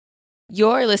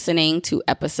You're listening to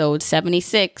episode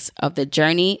 76 of the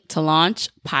Journey to Launch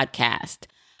podcast,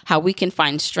 how we can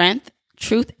find strength,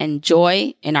 truth, and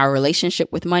joy in our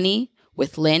relationship with money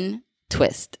with Lynn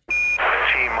Twist.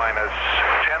 T-minus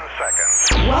 10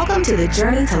 seconds. Welcome to the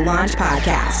Journey to Launch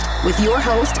podcast with your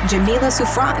host, Jamila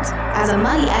Souffrant. As a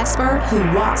money expert who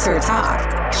walks her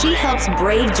talk, she helps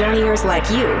brave journeyers like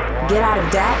you get out of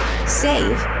debt,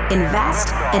 save,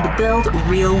 invest, and build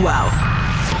real wealth.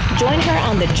 Join her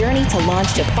on the journey to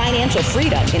launch to financial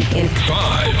freedom in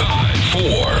 5, 4,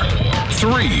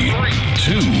 3,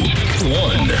 2,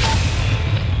 1.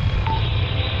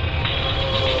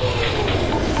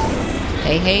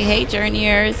 Hey,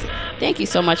 journeyers. Thank you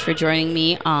so much for joining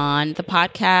me on the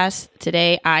podcast.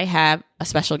 Today, I have a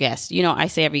special guest. You know, I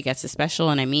say every guest is special,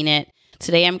 and I mean it.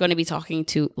 Today, I'm going to be talking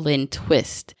to Lynn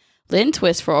Twist. Lynn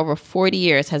Twist, for over 40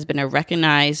 years, has been a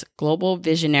recognized global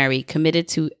visionary committed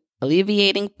to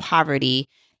alleviating poverty,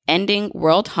 ending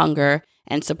world hunger,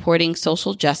 and supporting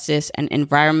social justice and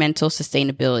environmental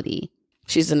sustainability.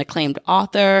 She's an acclaimed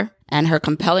author, and her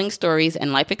compelling stories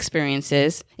and life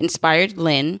experiences inspired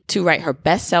Lynn to write her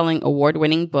best-selling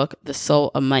award-winning book, The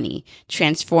Soul of Money,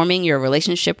 Transforming Your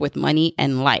Relationship with Money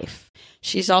and Life.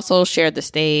 She's also shared the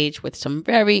stage with some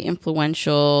very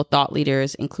influential thought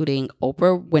leaders, including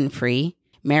Oprah Winfrey,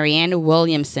 Marianne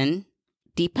Williamson,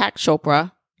 Deepak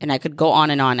Chopra, and I could go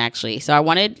on and on, actually. So I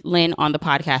wanted Lynn on the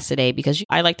podcast today because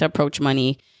I like to approach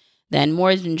money then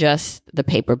more than just the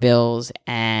paper bills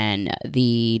and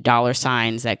the dollar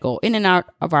signs that go in and out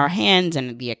of our hands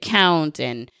and the account.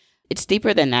 And it's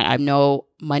deeper than that. I know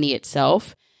money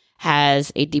itself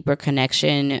has a deeper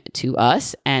connection to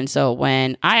us. And so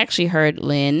when I actually heard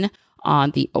Lynn on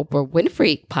the Oprah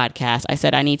Winfrey podcast, I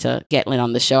said, I need to get Lynn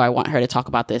on the show. I want her to talk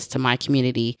about this to my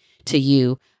community, to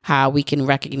you, how we can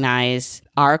recognize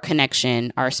our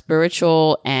connection, our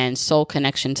spiritual and soul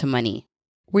connection to money.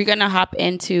 We're going to hop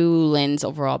into Lynn's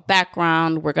overall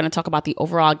background. We're going to talk about the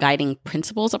overall guiding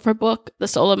principles of her book, The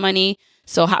Soul of Money.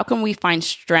 So how can we find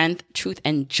strength, truth,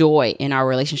 and joy in our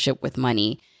relationship with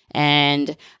money?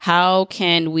 And how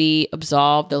can we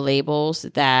absolve the labels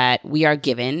that we are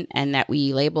given and that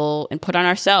we label and put on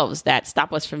ourselves that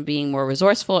stop us from being more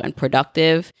resourceful and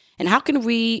productive? And how can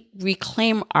we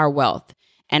reclaim our wealth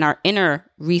and our inner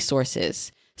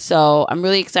resources? So I'm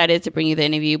really excited to bring you the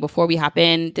interview. Before we hop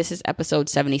in, this is episode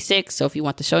 76. So if you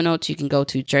want the show notes, you can go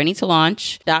to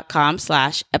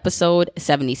journeytolaunch.com/episode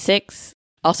 76.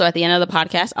 Also, at the end of the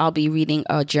podcast, I'll be reading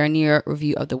a Journeyer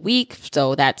review of the week.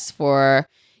 So that's for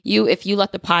you. If you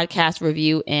let the podcast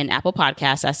review in Apple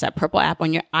Podcasts, that's that purple app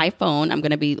on your iPhone, I'm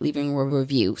going to be leaving a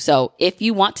review. So if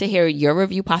you want to hear your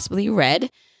review possibly read,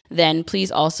 then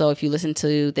please also, if you listen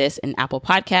to this in Apple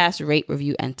Podcasts, rate,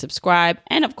 review, and subscribe.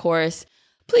 And of course,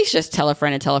 please just tell a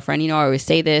friend and tell a friend. You know, I always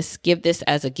say this, give this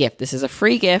as a gift. This is a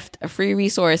free gift, a free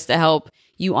resource to help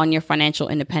you on your financial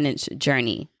independence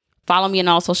journey. Follow me on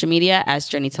all social media as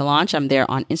Journey to Launch. I'm there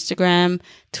on Instagram,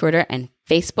 Twitter, and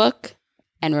Facebook.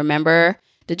 And remember,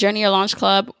 the Journey to Launch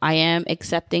Club, I am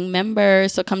accepting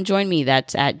members. So come join me.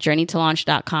 That's at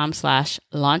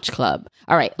journeytolaunch.com/launch club.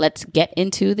 All right, let's get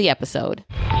into the episode.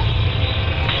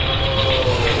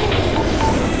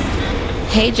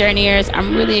 Hey, Journeyers,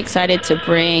 I'm really excited to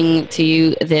bring to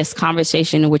you this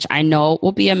conversation, which I know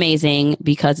will be amazing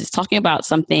because it's talking about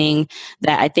something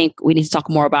that I think we need to talk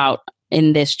more about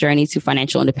in this journey to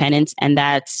financial independence. And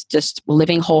that's just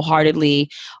living wholeheartedly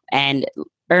and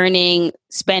earning,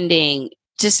 spending,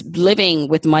 just living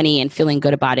with money and feeling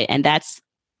good about it. And that's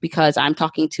because I'm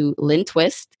talking to Lynn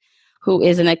Twist, who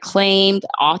is an acclaimed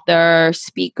author,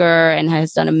 speaker, and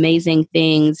has done amazing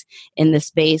things in the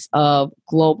space of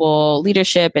global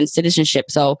leadership and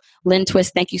citizenship. So, Lynn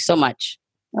Twist, thank you so much.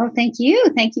 Oh, thank you.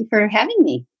 Thank you for having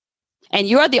me. And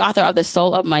you are the author of The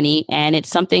Soul of Money, and it's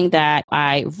something that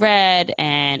I read,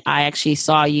 and I actually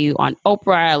saw you on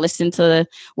Oprah. I listened to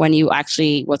when you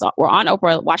actually were on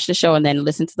Oprah, watched the show, and then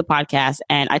listened to the podcast.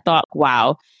 And I thought,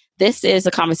 wow, this is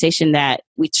a conversation that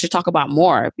we should talk about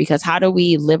more, because how do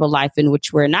we live a life in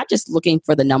which we're not just looking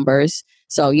for the numbers,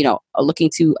 so, you know, looking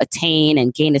to attain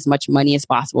and gain as much money as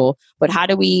possible, but how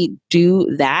do we do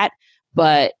that,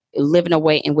 but live in a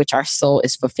way in which our soul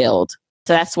is fulfilled?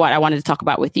 So that's what I wanted to talk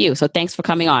about with you. So thanks for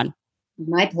coming on.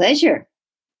 My pleasure.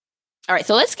 All right,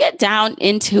 so let's get down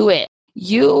into it.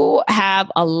 You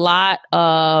have a lot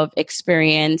of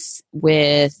experience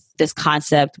with this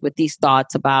concept, with these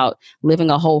thoughts about living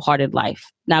a wholehearted life.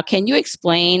 Now, can you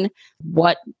explain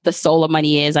what the soul of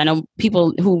money is? I know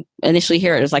people who initially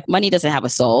hear it is like, money doesn't have a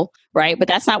soul, right? But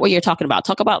that's not what you're talking about.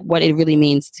 Talk about what it really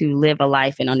means to live a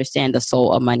life and understand the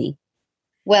soul of money.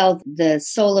 Well, the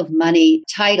Soul of Money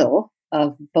title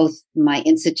of both my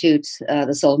institute,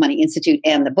 the Soul of Money Institute,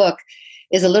 and the book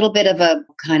is a little bit of a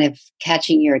kind of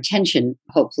catching your attention,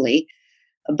 hopefully.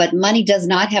 But money does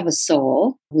not have a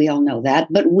soul. We all know that,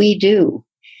 but we do.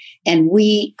 And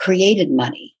we created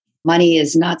money. Money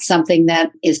is not something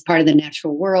that is part of the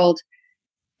natural world.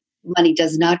 Money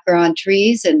does not grow on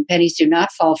trees and pennies do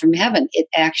not fall from heaven. It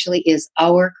actually is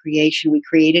our creation. We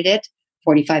created it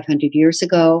 4,500 years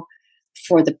ago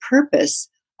for the purpose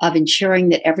of ensuring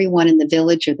that everyone in the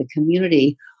village or the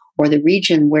community or the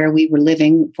region where we were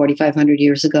living 4,500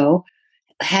 years ago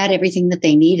had everything that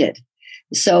they needed.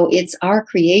 So it's our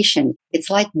creation. It's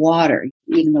like water,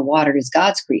 even though water is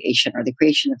God's creation or the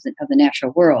creation of the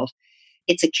natural world.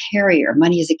 It's a carrier.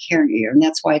 Money is a carrier, and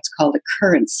that's why it's called a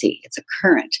currency. It's a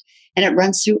current, and it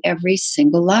runs through every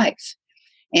single life.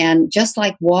 And just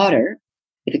like water,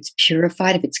 if it's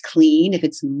purified, if it's clean, if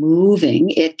it's moving,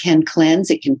 it can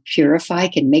cleanse, it can purify,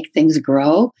 it can make things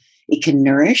grow, it can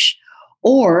nourish.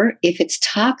 Or if it's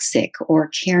toxic or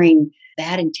carrying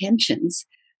bad intentions,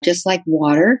 just like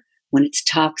water, when it's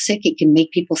toxic, it can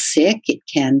make people sick, it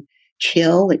can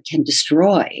kill, it can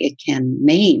destroy, it can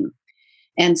maim.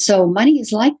 And so money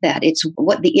is like that. It's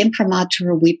what the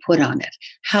imprimatur we put on it,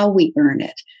 how we earn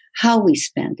it, how we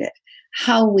spend it,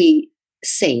 how we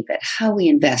save it, how we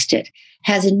invest it,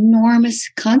 has enormous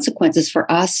consequences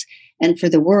for us and for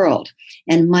the world.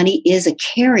 And money is a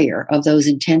carrier of those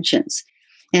intentions.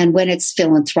 And when it's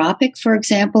philanthropic, for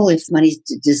example, if money's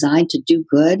designed to do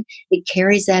good, it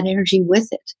carries that energy with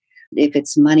it. If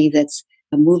it's money that's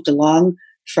moved along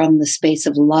from the space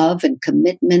of love and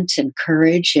commitment and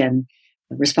courage and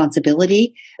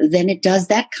responsibility, then it does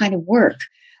that kind of work.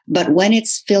 But when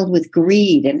it's filled with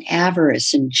greed and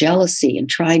avarice and jealousy and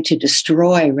trying to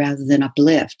destroy rather than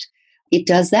uplift, it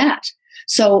does that.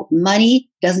 So money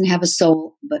doesn't have a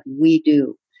soul, but we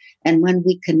do. And when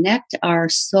we connect our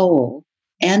soul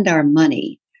and our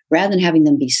money, rather than having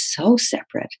them be so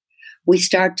separate, we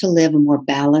start to live a more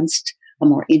balanced, a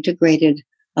more integrated,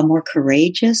 a more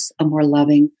courageous, a more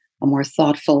loving, a more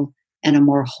thoughtful, and a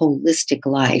more holistic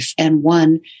life, and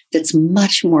one that's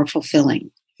much more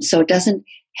fulfilling. So it doesn't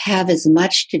have as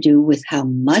much to do with how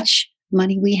much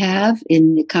money we have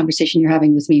in the conversation you're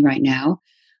having with me right now,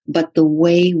 but the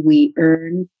way we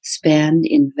earn, spend,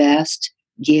 invest,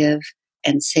 give,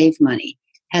 and save money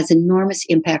has enormous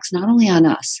impacts not only on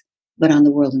us, but on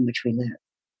the world in which we live.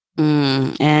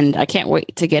 And I can't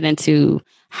wait to get into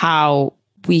how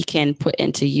we can put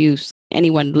into use,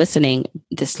 anyone listening,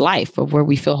 this life of where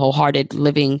we feel wholehearted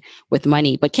living with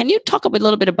money. But can you talk a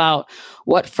little bit about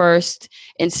what first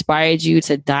inspired you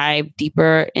to dive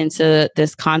deeper into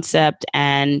this concept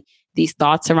and these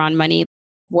thoughts around money?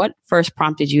 What first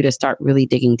prompted you to start really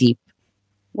digging deep?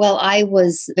 Well, I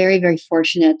was very, very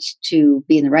fortunate to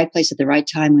be in the right place at the right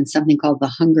time when something called the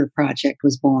Hunger Project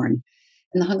was born.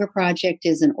 And the Hunger Project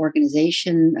is an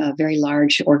organization, a very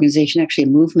large organization, actually a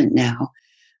movement now.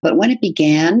 But when it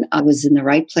began, I was in the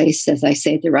right place, as I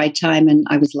say, at the right time, and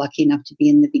I was lucky enough to be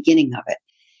in the beginning of it.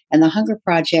 And the Hunger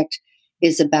Project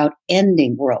is about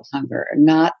ending world hunger,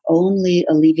 not only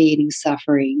alleviating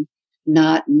suffering,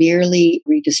 not merely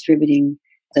redistributing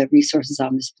the resources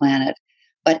on this planet,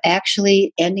 but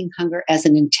actually ending hunger as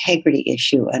an integrity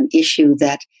issue, an issue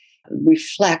that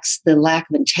reflects the lack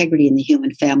of integrity in the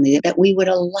human family, that we would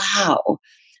allow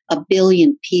 1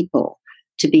 billion people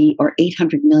to be, or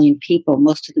 800 million people,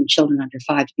 most of them children under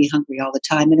 5, to be hungry all the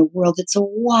time in a world that's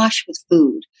awash with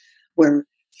food, where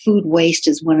food waste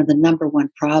is one of the number one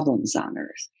problems on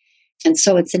earth. And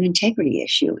so it's an integrity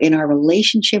issue in our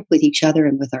relationship with each other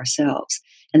and with ourselves.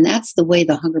 And that's the way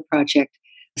the Hunger Project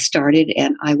started.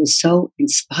 And I was so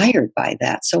inspired by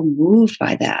that, so moved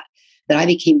by that, that I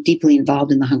became deeply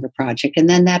involved in the Hunger Project. And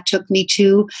then that took me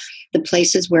to the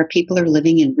places where people are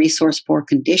living in resource-poor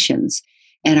conditions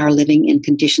and are living in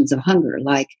conditions of hunger,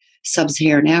 like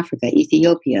Sub-Saharan Africa,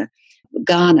 Ethiopia,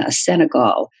 Ghana,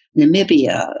 Senegal,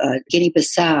 Namibia,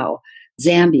 Guinea-Bissau,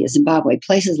 Zambia, Zimbabwe,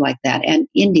 places like that, and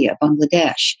India,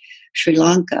 Bangladesh, Sri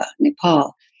Lanka,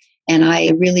 Nepal. And I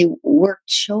really worked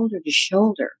shoulder to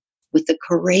shoulder with the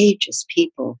courageous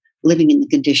people living in the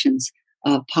conditions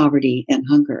of poverty and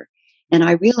hunger. And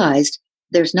I realized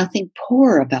there's nothing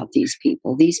poor about these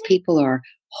people. These people are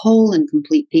whole and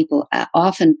complete people,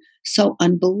 often so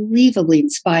unbelievably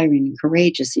inspiring and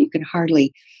courageous that you can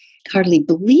hardly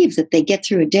believe that they get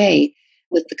through a day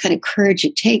with the kind of courage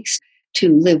it takes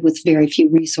to live with very few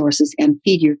resources and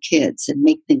feed your kids and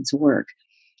make things work.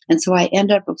 And so I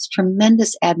end up with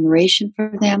tremendous admiration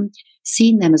for them,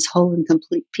 seeing them as whole and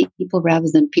complete people rather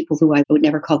than people who I would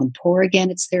never call them poor again.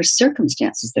 It's their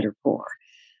circumstances that are poor.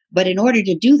 But in order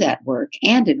to do that work,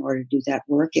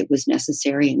 it was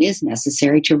necessary and is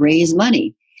necessary to raise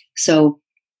money. So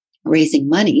raising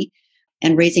money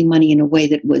in a way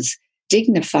that was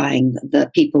dignifying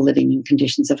the people living in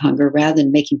conditions of hunger rather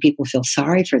than making people feel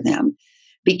sorry for them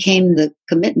became the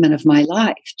commitment of my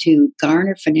life, to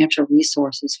garner financial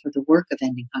resources for the work of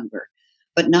ending hunger,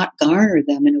 but not garner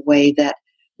them in a way that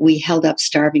we held up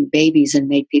starving babies and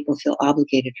made people feel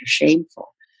obligated or shameful,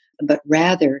 but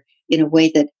rather in a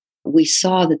way that we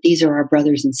saw that these are our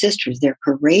brothers and sisters. They're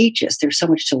courageous. There's so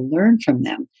much to learn from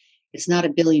them. It's not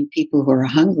a billion people who are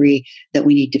hungry that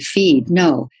we need to feed.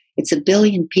 No, it's a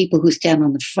billion people who stand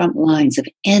on the front lines of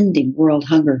ending world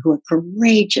hunger, who are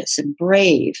courageous and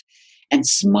brave and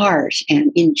smart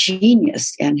and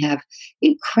ingenious and have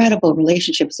incredible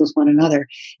relationships with one another.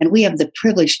 And we have the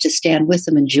privilege to stand with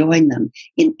them and join them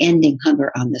in ending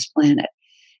hunger on this planet.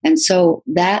 And so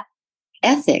that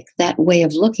ethic, that way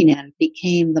of looking at it,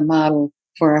 became the model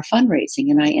for our fundraising.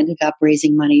 And I ended up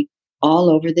raising money all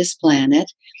over this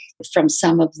planet from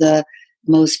some of the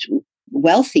most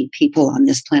wealthy people on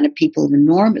this planet, people of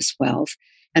enormous wealth,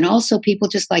 and also people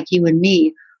just like you and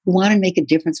me who want to make a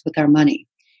difference with our money.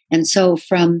 And so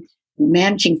from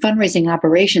managing fundraising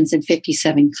operations in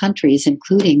 57 countries,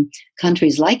 including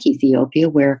countries like Ethiopia,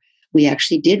 where we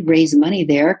actually did raise money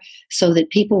there so that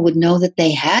people would know that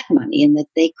they had money and that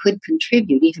they could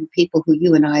contribute. Even people who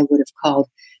you and I would have called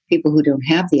people who don't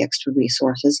have the extra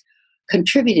resources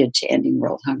contributed to ending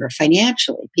world hunger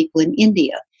financially. People in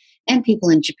India and people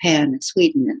in Japan and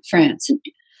Sweden and France and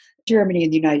Germany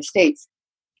and the United States.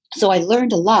 So I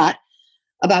learned a lot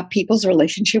about people's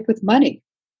relationship with money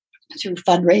through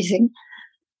fundraising,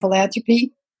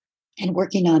 philanthropy, and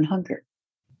working on hunger.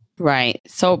 Right.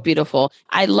 So beautiful.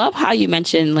 I love how you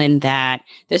mentioned, Lynn, that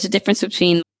there's a difference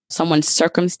between someone's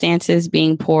circumstances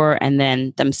being poor and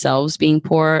then themselves being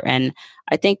poor. And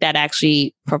I think that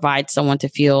actually provides someone to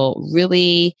feel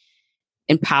really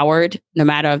empowered no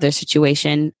matter of their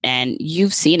situation. And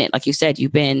you've seen it. Like you said,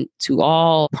 you've been to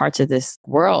all parts of this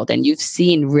world and you've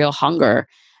seen real hunger.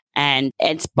 And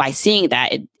it's by seeing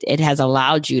that, it has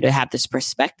allowed you to have this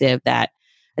perspective that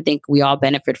I think we all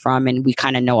benefit from. And we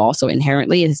kind of know also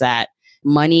inherently is that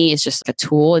money is just a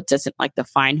tool. It doesn't like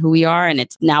define who we are. And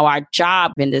it's now our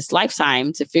job in this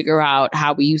lifetime to figure out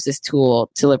how we use this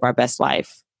tool to live our best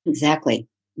life. Exactly.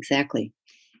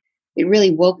 It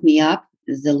really woke me up.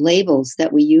 The labels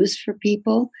that we use for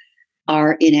people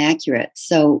are inaccurate.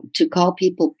 So to call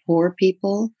people poor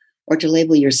people or to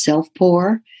label yourself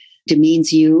poor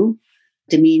demeans you,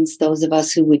 demeans those of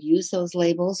us who would use those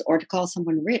labels, or to call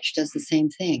someone rich does the same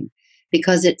thing,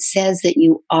 because it says that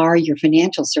you are your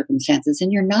financial circumstances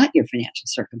and you're not your financial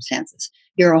circumstances.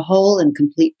 You're a whole and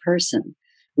complete person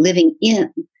living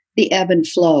in the ebb and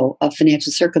flow of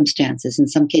financial circumstances, in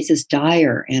some cases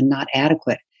dire and not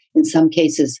adequate, in some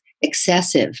cases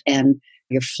excessive, and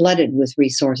you're flooded with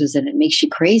resources and it makes you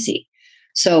crazy.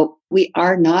 So we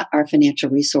are not our financial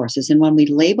resources. And when we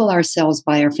label ourselves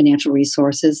by our financial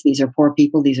resources, these are poor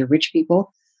people, these are rich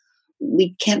people,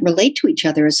 we can't relate to each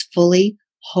other as fully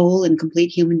whole and complete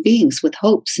human beings with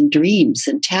hopes and dreams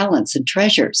and talents and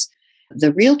treasures.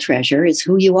 The real treasure is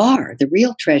who you are. The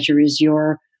real treasure is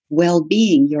your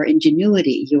well-being, your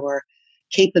ingenuity, your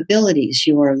capabilities,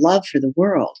 your love for the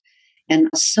world. And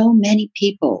so many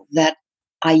people that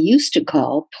I used to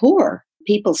call poor,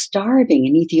 people starving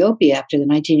in Ethiopia after the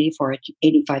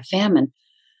 1984-85 famine,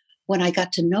 when I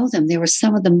got to know them, they were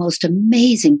some of the most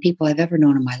amazing people I've ever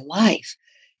known in my life,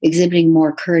 exhibiting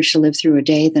more courage to live through a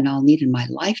day than I'll need in my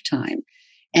lifetime.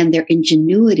 And their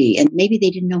ingenuity, and maybe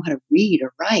they didn't know how to read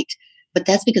or write, but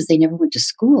that's because they never went to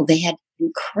school. They had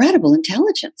incredible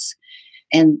intelligence.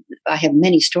 And I have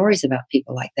many stories about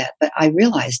people like that, but I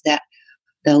realized that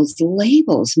those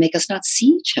labels make us not see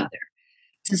each other.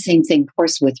 It's the same thing, of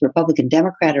course, with Republican,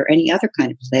 Democrat, or any other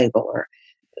kind of label, or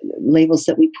labels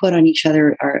that we put on each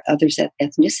other, or others'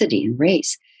 ethnicity and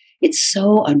race. It's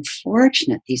so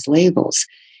unfortunate, these labels.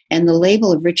 And the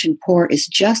label of rich and poor is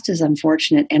just as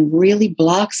unfortunate and really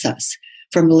blocks us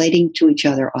from relating to each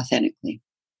other authentically.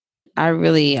 I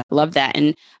really love that.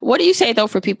 And what do you say, though,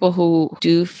 for people who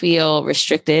do feel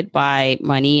restricted by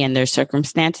money and their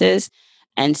circumstances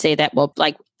and say that, well,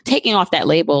 like taking off that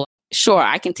label, sure,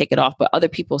 I can take it off, but other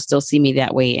people still see me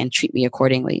that way and treat me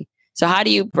accordingly. So how do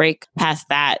you break past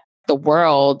that? The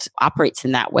world operates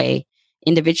in that way.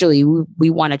 Individually, we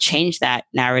want to change that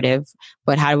narrative,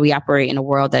 but how do we operate in a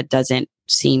world that doesn't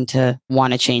seem to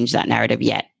want to change that narrative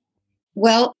yet?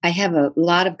 Well, I have a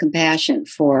lot of compassion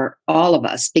for all of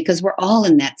us because we're all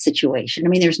in that situation. I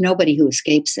mean, there's nobody who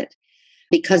escapes it.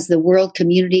 because the world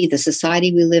community, the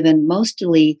society we live in,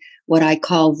 mostly what I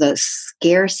call the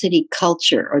scarcity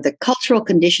culture or the cultural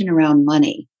condition around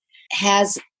money,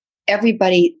 has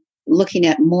everybody looking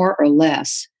at more or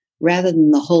less rather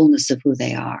than the wholeness of who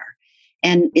they are.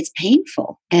 And it's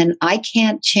painful. And I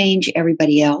can't change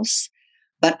everybody else,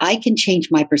 but I can change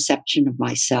my perception of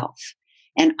myself.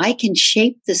 And I can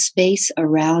shape the space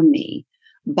around me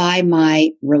by my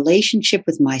relationship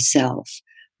with myself,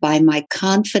 by my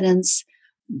confidence,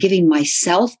 giving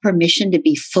myself permission to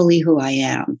be fully who I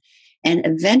am. And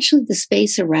eventually the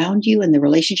space around you and the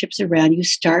relationships around you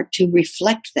start to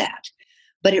reflect that.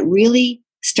 But it really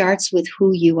starts with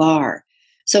who you are.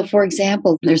 So, for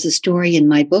example, there's a story in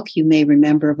my book you may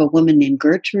remember of a woman named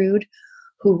Gertrude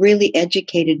who really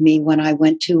educated me when I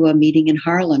went to a meeting in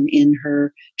Harlem in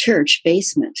her church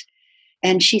basement.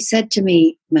 And she said to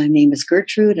me, my name is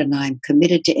Gertrude and I'm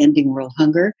committed to ending world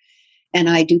hunger. And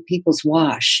I do people's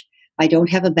wash. I don't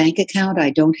have a bank account. I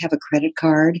don't have a credit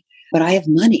card, but I have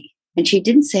money. And she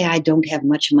didn't say I don't have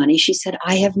much money. She said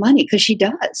I have money because she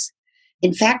does.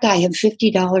 In fact, I have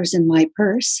 $50 in my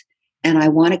purse and I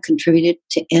want to contribute it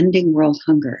to ending world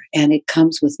hunger. And it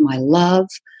comes with my love,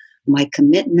 my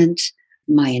commitment,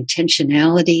 my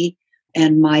intentionality,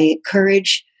 and my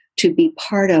courage to be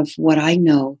part of what I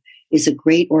know is a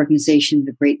great organization,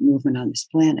 a great movement on this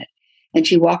planet. And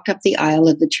she walked up the aisle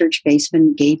of the church basement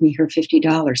and gave me her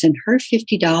 $50. And her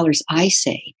 $50, I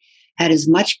say, had as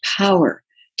much power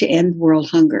to end world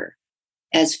hunger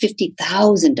as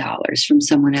 $50,000 from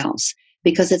someone else,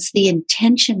 because it's the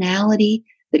intentionality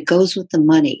that goes with the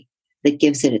money that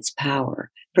gives it its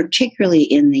power, particularly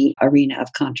in the arena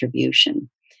of contribution.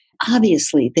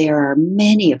 Obviously, there are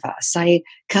many of us, I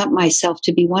count myself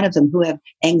to be one of them, who have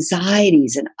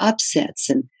anxieties and upsets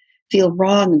and feel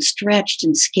wrong and stretched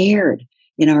and scared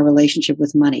in our relationship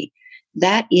with money.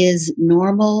 That is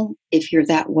normal. If you're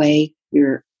that way,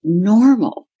 you're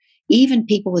normal. Even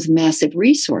people with massive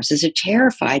resources are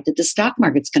terrified that the stock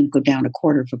market's going to go down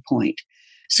 1/4 of a point.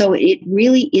 So it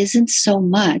really isn't so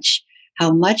much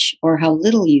or how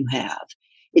little you have.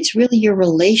 It's really your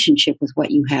relationship with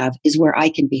what you have is where I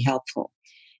can be helpful.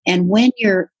 And when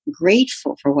you're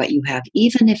grateful for what you have,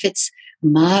 even if it's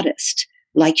modest,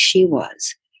 like she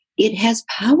was, it has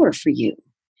power for you.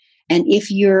 And if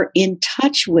you're in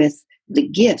touch with the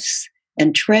gifts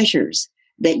and treasures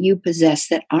that you possess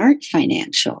that aren't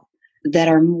financial, that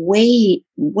are way,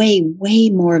 way, way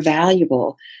more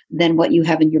valuable than what you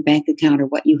have in your bank account or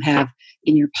what you have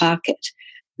in your pocket,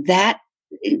 that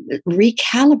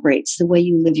recalibrates the way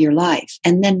you live your life.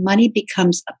 And then money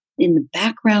becomes in the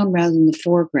background rather than the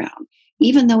foreground,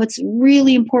 even though it's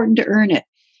really important to earn it.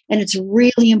 And it's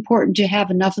really important to have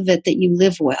enough of it that you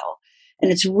live well.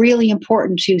 And it's really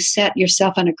important to set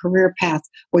yourself on a career path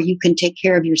where you can take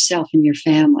care of yourself and your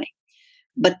family.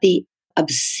 But the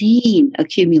obscene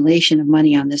accumulation of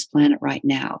money on this planet right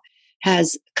now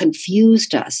has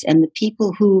confused us. And the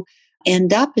people who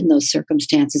end up in those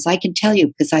circumstances, I can tell you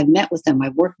because I've met with them,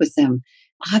 I've worked with them,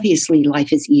 obviously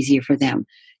life is easier for them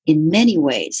in many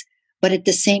ways. But at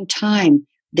the same time,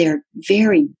 they're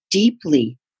very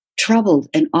deeply troubled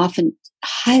and often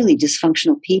highly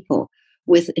dysfunctional people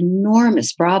with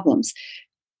enormous problems.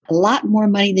 A lot more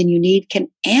money than you need can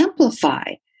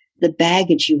amplify the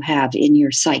baggage you have in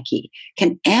your psyche,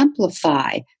 can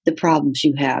amplify the problems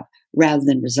you have rather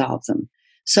than resolve them.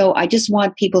 So I just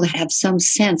want people to have some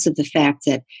sense of the fact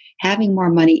that having more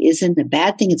money isn't a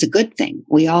bad thing. It's a good thing.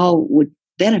 We all would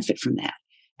benefit from that.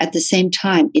 At the same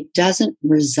time, it doesn't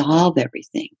resolve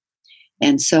everything.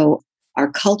 And so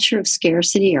our culture of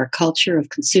scarcity, our culture of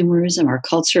consumerism, our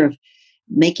culture of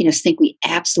making us think we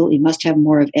absolutely must have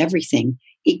more of everything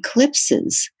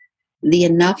eclipses the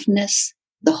enoughness,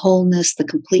 the wholeness, the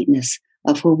completeness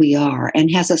of who we are,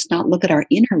 and has us not look at our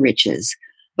inner riches,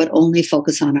 but only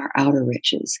focus on our outer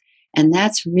riches. And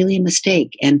that's really a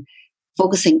mistake. And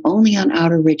focusing only on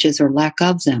outer riches or lack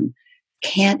of them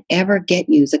can't ever get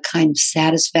you the kind of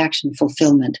satisfaction,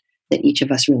 fulfillment that each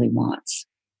of us really wants.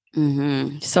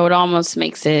 Mm-hmm. So it almost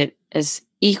makes it as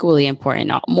equally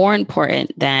important, more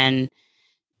important than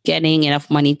getting enough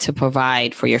money to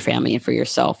provide for your family and for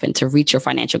yourself and to reach your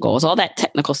financial goals. All that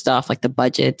technical stuff like the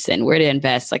budgets and where to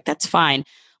invest, like that's fine.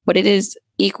 But it is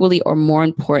equally or more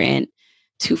important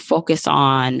to focus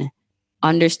on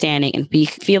understanding and be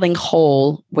feeling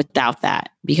whole without that.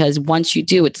 Because once you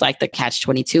do, it's like the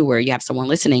catch-22 where you have someone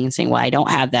listening and saying, well, I don't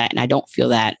have that and I don't feel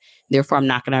that. Therefore, I'm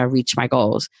not going to reach my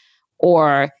goals.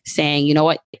 Or saying, you know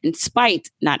what, in spite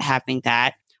not having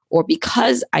that, or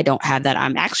because I don't have that,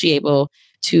 I'm actually able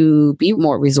to be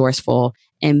more resourceful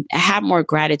and have more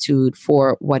gratitude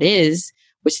for what is,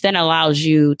 which then allows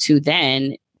you to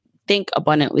then think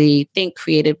abundantly, think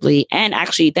creatively, and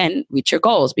actually then reach your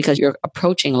goals because you're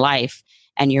approaching life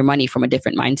and your money from a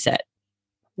different mindset.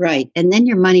 Right. And then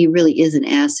your money really is an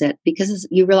asset because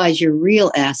you realize your real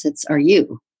assets are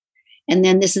you. And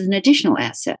then this is an additional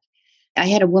asset. I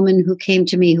had a woman who came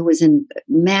to me who was in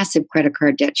massive credit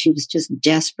card debt. She was just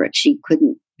desperate. She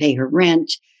couldn't pay her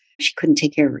rent. She couldn't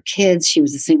take care of her kids. She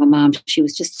was a single mom. She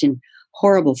was just in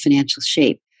horrible financial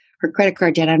shape. Her credit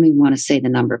card debt, I don't even want to say the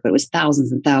number, but it was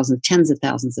thousands and thousands, tens of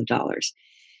thousands of dollars.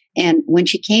 And when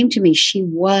she came to me, she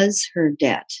was her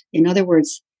debt. In other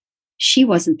words, she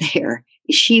wasn't there.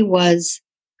 She was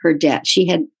her debt. She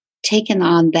had taken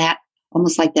on that,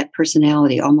 almost like that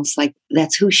personality, almost like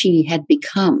that's who she had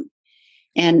become.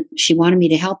 And she wanted me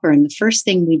to help her. And the first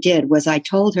thing we did was I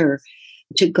told her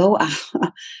to go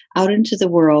out into the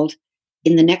world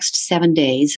in the next 7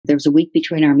 days. There was a week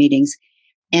between our meetings,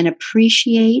 and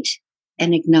appreciate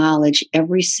and acknowledge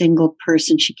every single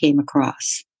person she came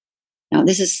across. Now,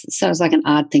 sounds like an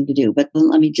odd thing to do, but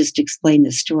let me just explain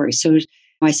this story. So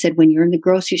I said, when you're in the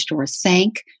grocery store,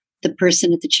 thank the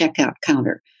person at the checkout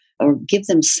counter or give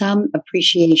them some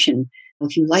appreciation.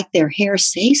 If you like their hair,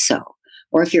 say so.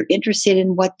 Or if you're interested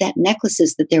in what that necklace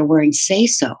is that they're wearing, say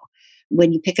so.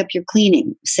 When you pick up your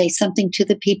cleaning, say something to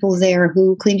the people there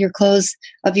who cleaned your clothes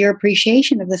of your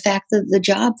appreciation of the fact that the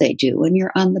job they do. When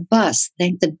you're on the bus,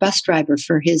 thank the bus driver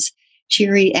for his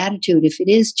cheery attitude if it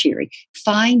is cheery.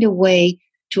 Find a way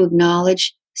to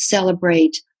acknowledge,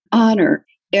 celebrate, honor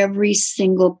every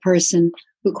single person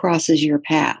who crosses your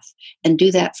path. And do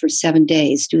that for 7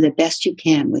 days. Do the best you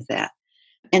can with that.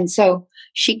 And so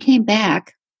she came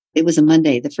back. It was a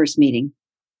Monday, the first meeting.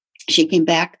 She came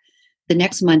back the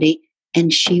next Monday,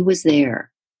 and she was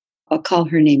there. I'll call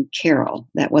her name Carol.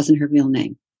 That wasn't her real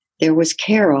name. There was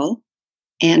Carol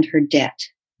and her debt,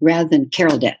 rather than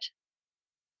Carol debt.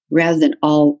 Rather than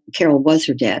all Carol was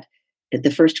her debt the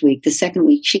first week. The second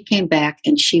week, she came back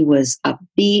and she was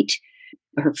upbeat.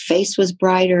 Her face was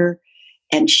brighter,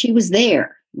 and she was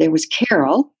there. There was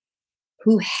Carol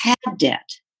who had debt.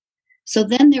 So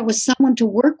then there was someone to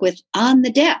work with on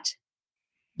the debt.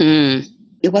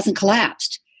 It wasn't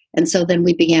collapsed. And so then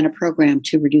we began a program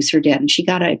to reduce her debt. And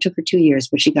it took her 2 years,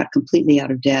 but she got completely out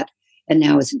of debt and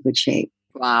now is in good shape.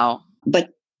 Wow. But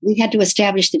we had to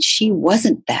establish that she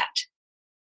wasn't that.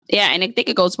 Yeah. And I think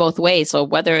it goes both ways. So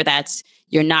whether that's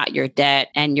you're not your debt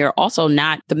and you're also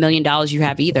not the $1 million you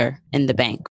have either in the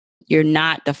bank. You're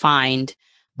not defined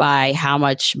by how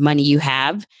much money you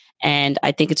have. And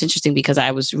I think it's interesting because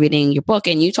I was reading your book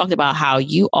and you talked about how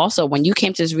you also, when you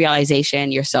came to this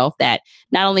realization yourself that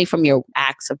not only from your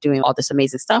acts of doing all this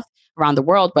amazing stuff around the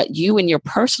world, but you in your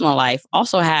personal life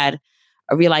also had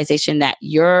a realization that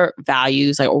your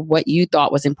values or what you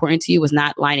thought was important to you was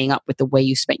not lining up with the way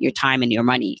you spent your time and your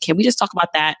money. Can we just talk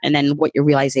about that and then what your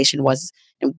realization was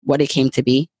and what it came to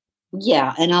be?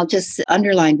 Yeah, and I'll just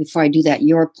underline before I do that,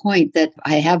 your point that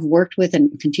I have worked with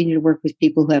and continue to work with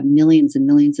people who have millions and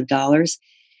millions of dollars,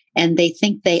 and they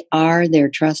think they are their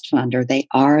trust fund or they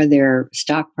are their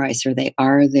stock price or they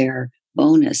are their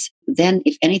bonus. Then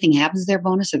if anything happens to their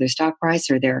bonus or their stock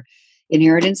price or their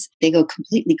inheritance, they go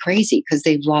completely crazy because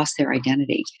they've lost their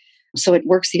identity. So it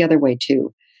works the other way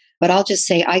too. But I'll just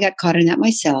say I got caught in that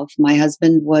myself. My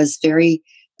husband was very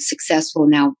successful.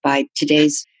 Now by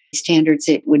today's standards,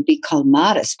 it would be called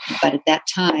modest. But at that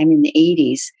time in the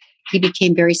 80s, he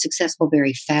became very successful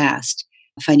very fast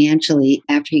financially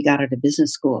after he got out of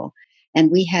business school.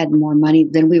 And we had more money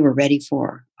than we were ready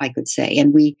for, I could say.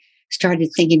 And we started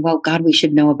thinking, well, God, we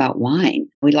should know about wine.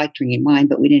 We liked drinking wine,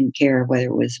 but we didn't care whether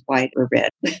it was white or red.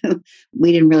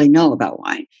 We didn't really know about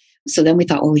wine. So then we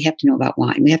thought, we have to know about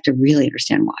wine. We have to really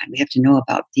understand wine. We have to know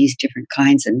about these different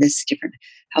kinds and this different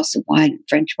house of wine and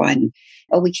French wine.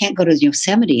 We can't go to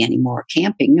Yosemite anymore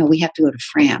camping. No, we have to go to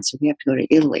France or we have to go to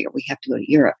Italy or we have to go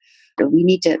to Europe. Or we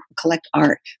need to collect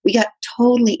art. We got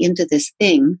totally into this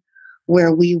thing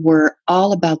where we were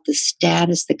all about the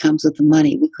status that comes with the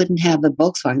money. We couldn't have a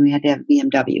Volkswagen. We had to have a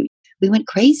BMW. We went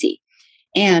crazy.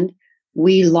 And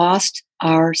we lost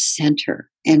our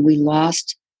center and we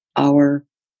lost our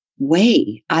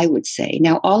way, I would say.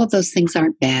 Now, all of those things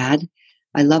aren't bad.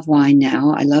 I love wine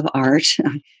now. I love art.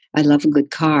 I love a good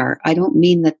car. I don't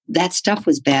mean that that stuff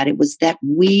was bad. It was that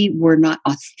we were not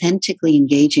authentically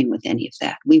engaging with any of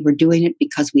that. We were doing it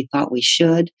because we thought we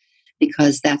should,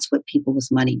 because that's what people with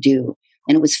money do.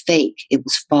 And it was fake. It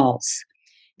was false.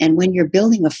 And when you're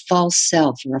building a false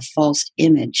self or a false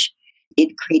image,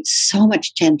 it creates so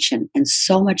much tension and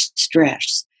so much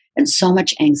stress and so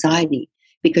much anxiety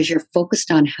because you're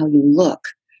focused on how you look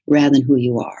rather than who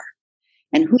you are.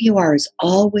 And who you are is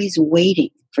always waiting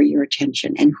for your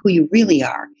attention. And who you really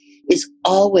are is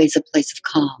always a place of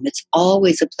calm. It's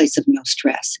always a place of no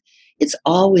stress. It's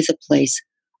always a place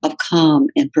of calm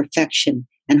and perfection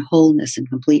and wholeness and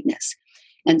completeness.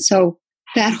 And so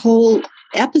that whole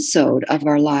episode of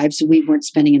our lives, we weren't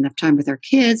spending enough time with our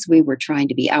kids. We were trying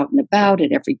to be out and about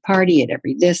at every party, at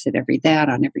every this, at every that,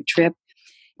 on every trip.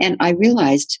 And I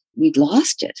realized we'd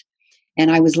lost it.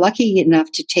 And I was lucky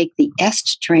enough to take the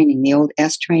EST training, the old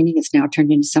EST training. It's now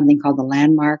turned into something called the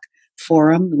Landmark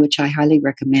Forum, which I highly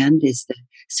recommend is the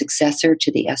successor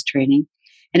to the EST training.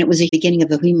 And it was the beginning of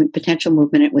the Human Potential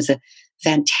Movement. It was a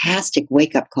fantastic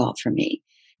wake-up call for me.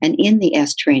 And in the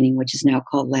EST training, which is now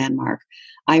called Landmark,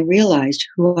 I realized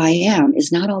who I am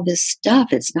is not all this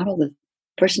stuff. It's not all the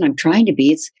person I'm trying to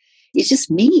be. It's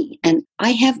just me. And I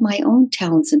have my own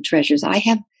talents and treasures. I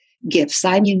have gifts.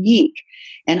 I'm unique.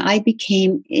 And I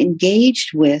became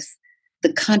engaged with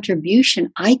the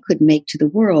contribution I could make to the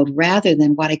world rather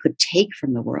than what I could take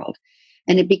from the world.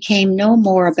 And it became no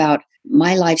more about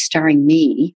my life starring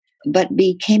me, but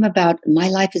became about my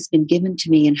life has been given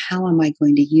to me and how am I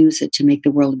going to use it to make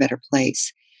the world a better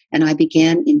place. And I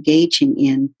began engaging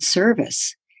in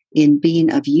service, in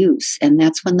being of use. And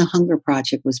that's when the Hunger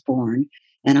Project was born.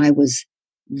 And I was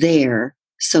there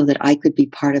so that I could be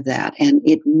part of that. And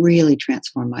it really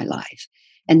transformed my life.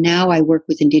 And now I work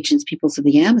with indigenous peoples of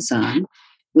the Amazon,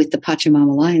 with the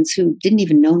Pachamama Alliance, who didn't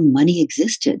even know money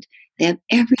existed. They have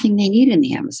everything they need in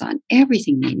the Amazon,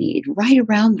 everything they need right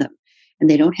around them. And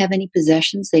they don't have any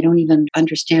possessions. They don't even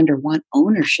understand or want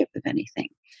ownership of anything.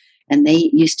 And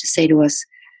they used to say to us,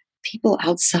 people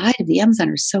outside of the Amazon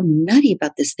are so nutty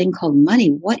about this thing called money.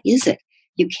 What is it?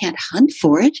 You can't hunt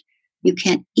for it. You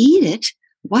can't eat it.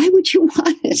 Why would you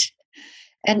want it?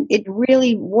 And it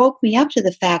really woke me up to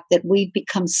the fact that we've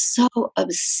become so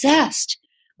obsessed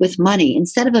with money.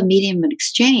 Instead of a medium of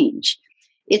exchange,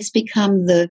 it's become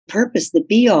the purpose, the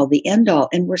be-all, the end-all.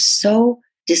 And we're so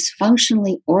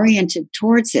dysfunctionally oriented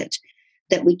towards it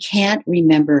that we can't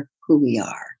remember who we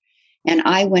are. And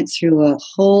I went through a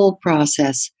whole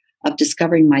process of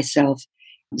discovering myself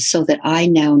so that I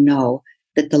now know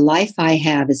that the life I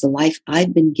have is a life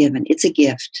I've been given. It's a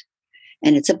gift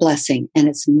and it's a blessing, and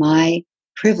it's my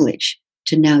privilege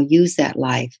to now use that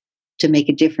life to make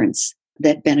a difference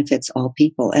that benefits all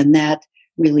people. And that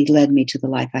really led me to the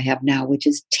life I have now, which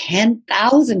is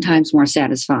 10,000 times more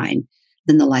satisfying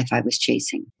than the life I was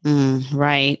chasing.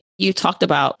 Right. You talked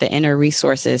about the inner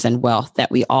resources and wealth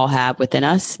that we all have within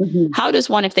us. Mm-hmm. How does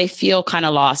one, if they feel kind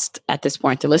of lost at this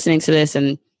point, they're listening to this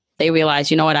and they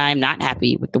realize, you know what, I'm not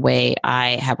happy with the way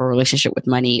I have a relationship with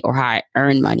money or how I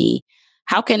earn money.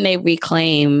 How can they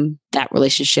reclaim that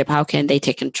relationship? How can they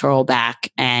take control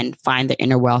back and find the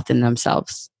inner wealth in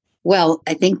themselves? Well,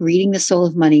 I think reading The Soul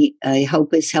of Money, I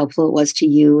hope is helpful. It was to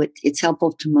you. It's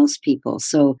helpful to most people.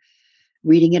 So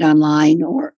reading it online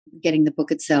or getting the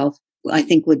book itself, I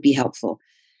think would be helpful.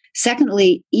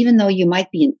 Secondly, even though you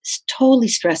might be totally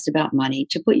stressed about money,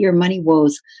 to put your money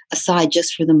woes aside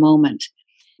just for the moment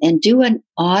and do an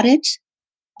audit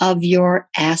of your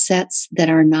assets that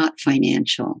are not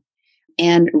financial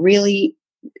and really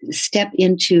step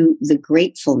into the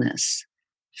gratefulness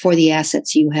for the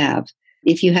assets you have.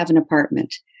 If you have an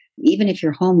apartment, even if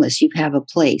you're homeless, you have a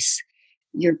place,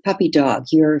 your puppy dog,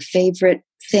 your favorite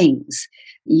things,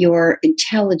 your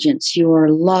intelligence, your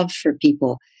love for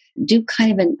people. Do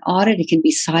kind of an audit. It can be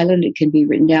silent. It can be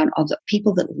written down of the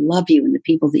people that love you and the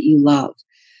people that you love,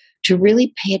 to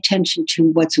really pay attention to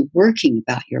what's working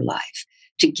about your life,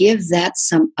 to give that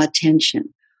some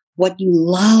attention, what you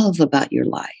love about your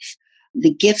life,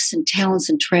 the gifts and talents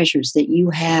and treasures that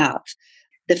you have,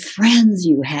 the friends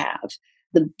you have,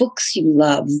 the books you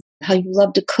love, how you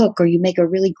love to cook, or you make a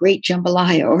really great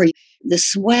jambalaya, or the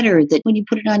sweater that when you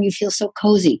put it on, you feel so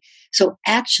cozy. So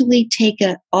actually take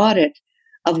an audit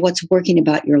of what's working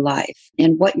about your life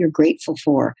and what you're grateful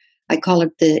for. I call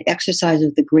it the exercise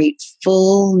of the great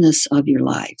fullness of your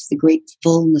life, the great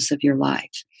fullness of your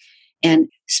life. And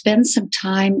spend some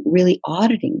time really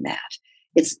auditing that.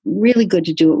 It's really good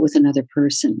to do it with another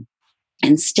person.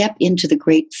 And step into the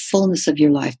great fullness of your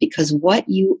life, because what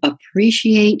you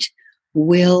appreciate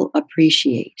will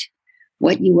appreciate.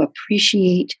 What you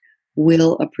appreciate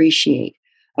will appreciate.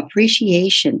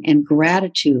 Appreciation and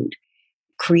gratitude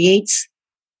creates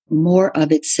more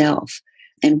of itself.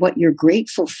 And what you're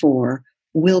grateful for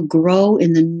will grow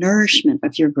in the nourishment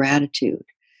of your gratitude.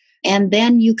 And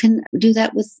then you can do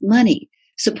that with money.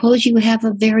 Suppose you have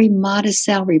a very modest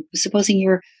salary. Supposing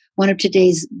you're one of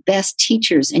today's best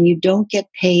teachers and you don't get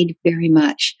paid very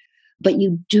much, but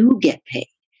you do get paid.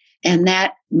 And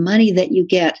that money that you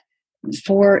get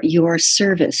for your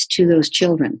service to those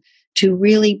children, to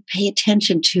really pay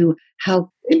attention to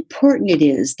how important it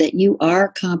is that you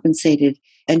are compensated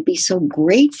and be so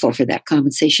grateful for that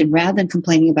compensation rather than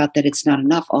complaining about that it's not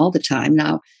enough all the time.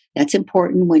 Now, that's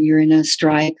important when you're in a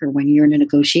strike or when you're in a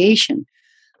negotiation.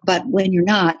 But when you're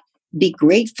not, be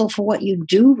grateful for what you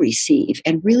do receive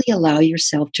and really allow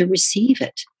yourself to receive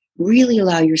it. Really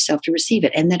allow yourself to receive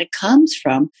it. And that it comes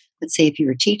from, let's say if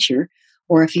you're a teacher,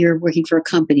 or if you're working for a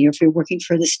company, or if you're working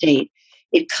for the state,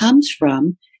 it comes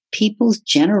from people's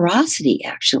generosity,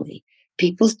 actually.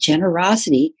 People's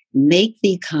generosity make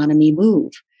the economy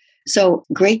move. So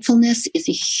gratefulness is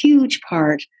a huge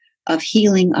part of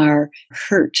healing our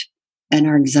hurt and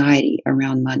our anxiety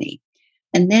around money.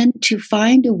 And then to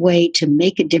find a way to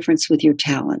make a difference with your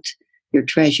talent, your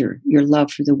treasure, your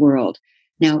love for the world.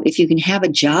 Now, if you can have a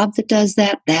job that does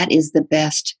that, that is the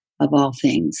best of all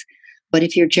things. But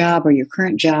if your job or your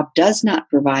current job does not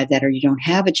provide that, or you don't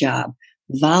have a job,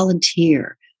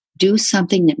 volunteer. Do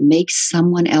something that makes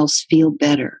someone else feel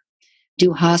better.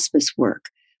 Do hospice work.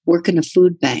 Work in a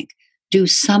food bank. Do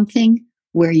something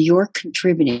where you're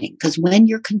contributing. Because when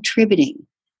you're contributing,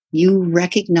 you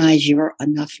recognize your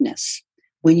enoughness.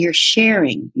 When you're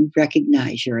sharing, you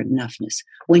recognize your enoughness.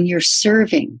 When you're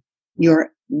serving, you're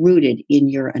rooted in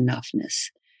your enoughness.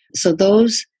 So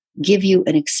those give you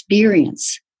an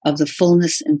experience of the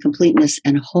fullness and completeness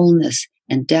and wholeness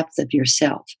and depth of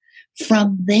yourself.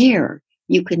 From there,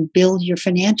 you can build your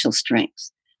financial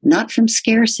strength, not from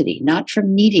scarcity, not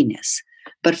from neediness,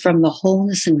 but from the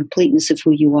wholeness and completeness of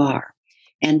who you are.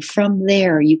 And from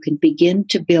there, you can begin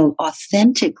to build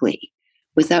authentically,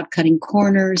 without cutting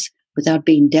corners, without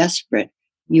being desperate,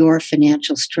 your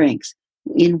financial strength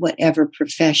in whatever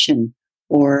profession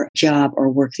or job or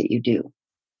work that you do.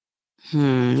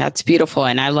 That's beautiful.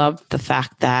 And I love the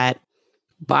fact that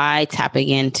by tapping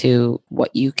into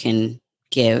what you can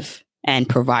give and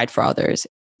provide for others.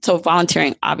 So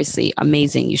volunteering, obviously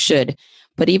amazing. You should.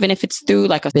 But even if it's through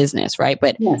like a business, right?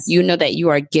 But Yes. You know that you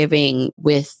are giving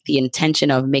with the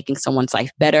intention of making someone's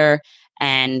life better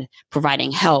and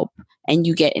providing help. And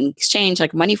you get in exchange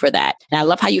like money for that. And I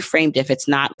love how you framed if it's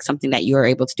not something that you're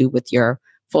able to do with your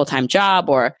full-time job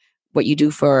or what you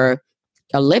do for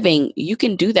a living, you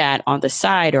can do that on the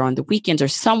side or on the weekends or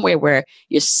somewhere where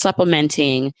you're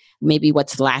supplementing maybe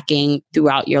what's lacking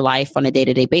throughout your life on a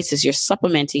day-to-day basis. You're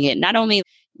supplementing it not only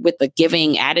with the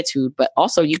giving attitude, but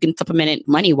also you can supplement it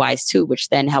money-wise too, which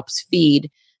then helps feed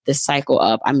the cycle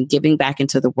of I'm giving back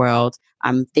into the world,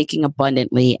 I'm thinking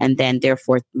abundantly, and then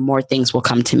therefore more things will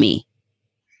come to me.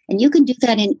 And you can do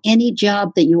that in any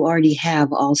job that you already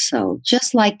have also.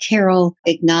 Just like Carol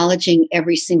acknowledging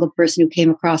every single person who came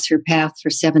across her path for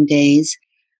 7 days,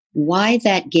 why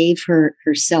that gave her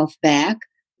herself back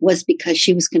was because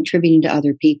she was contributing to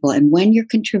other people. And when you're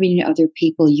contributing to other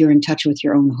people, you're in touch with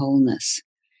your own wholeness.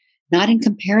 Not in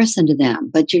comparison to them,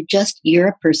 but you're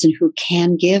a person who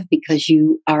can give because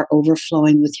you are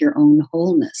overflowing with your own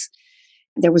wholeness.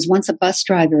 There was once a bus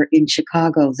driver in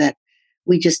Chicago that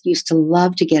we just used to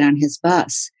love to get on his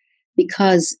bus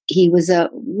because he was a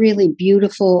really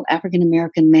beautiful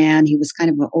African-American man. He was kind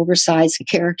of an oversized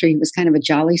character. He was kind of a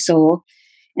jolly soul.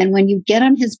 And when you get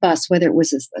on his bus, whether it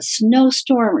was a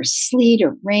snowstorm or sleet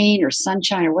or rain or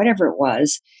sunshine or whatever it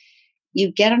was,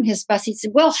 you get on his bus. He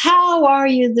said, "Well, how are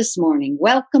you this morning?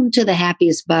 Welcome to the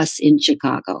happiest bus in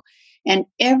Chicago." And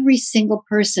every single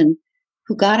person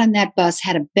who got on that bus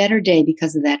had a better day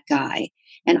because of that guy.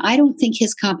 And I don't think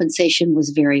his compensation was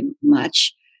very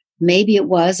much. Maybe it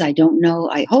was. I don't know.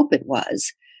 I hope it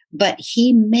was. But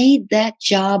he made that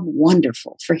job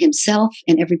wonderful for himself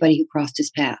and everybody who crossed his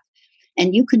path.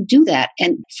 And you can do that.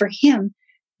 And for him,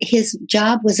 his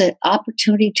job was an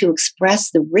opportunity to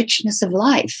express the richness of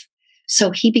life. So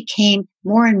he became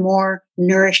more and more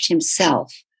nourished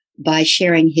himself by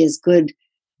sharing his good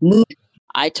mood.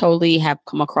 I totally have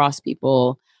come across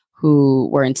people who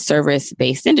were in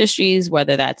service-based industries,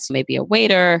 whether that's maybe a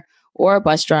waiter or a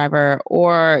bus driver,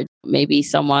 or maybe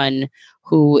someone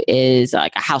who is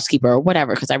like a housekeeper or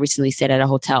whatever, because I recently stayed at a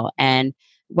hotel. And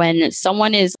when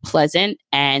someone is pleasant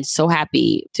and so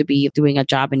happy to be doing a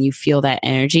job and you feel that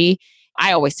energy,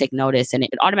 I always take notice and it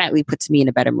automatically puts me in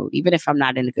a better mood, even if I'm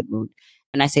not in a good mood.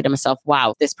 And I say to myself,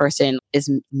 wow, this person is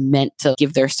meant to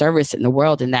give their service in the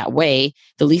world in that way.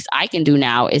 The least I can do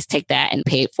now is take that and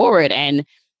pay it forward and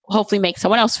hopefully make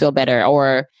someone else feel better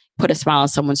or put a smile on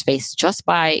someone's face just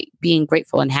by being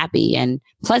grateful and happy and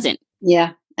pleasant.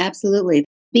 Yeah, absolutely.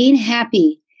 Being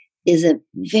happy is a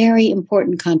very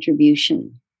important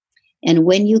contribution. And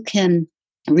when you can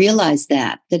realize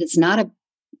that it's not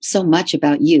so much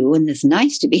about you, and it's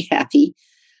nice to be happy,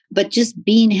 but just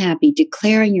being happy,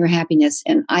 declaring your happiness.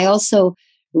 And I also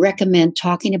recommend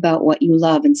talking about what you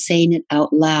love and saying it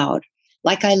out loud.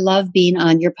 Like I love being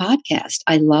on your podcast.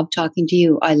 I love talking to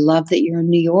you. I love that you're in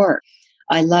New York.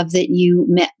 I love that you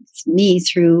met me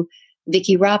through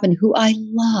Vicki Robin, who I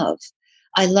love.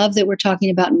 I love that we're talking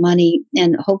about money,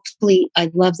 and hopefully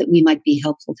I love that we might be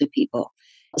helpful to people.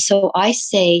 So I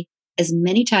say as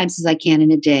many times as I can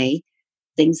in a day,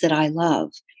 things that I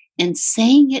love. And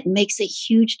saying it makes a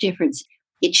huge difference.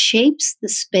 It shapes the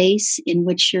space in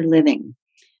which you're living.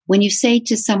 When you say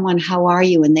to someone, how are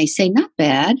you? And they say, not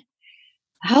bad.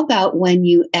 How about when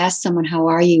you ask someone, how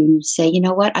are you? And you say, you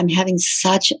know what? I'm having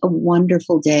such a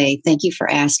wonderful day. Thank you for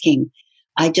asking.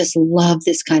 I just love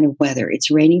this kind of weather.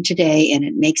 It's raining today and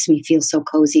it makes me feel so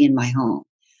cozy in my home.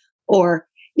 Or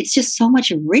it's just so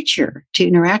much richer to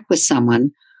interact with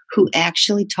someone who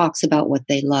actually talks about what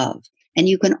they love. And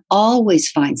you can always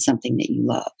find something that you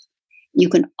love. You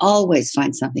can always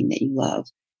find something that you love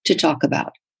to talk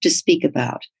about, to speak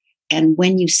about. And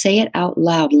when you say it out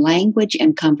loud, language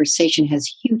and conversation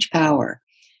has huge power.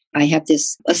 I have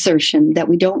this assertion that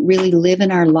we don't really live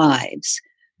in our lives.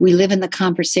 We live in the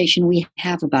conversation we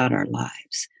have about our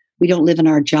lives. We don't live in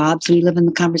our jobs. We live in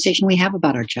the conversation we have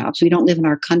about our jobs. We don't live in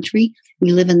our country.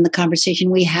 We live in the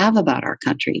conversation we have about our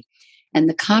country. And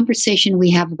the conversation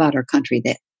we have about our country,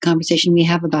 the conversation we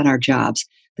have about our jobs,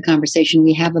 the conversation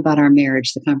we have about our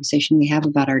marriage, the conversation we have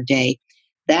about our day,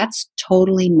 that's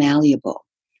totally malleable.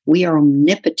 We are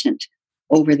omnipotent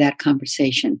over that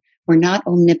conversation. We're not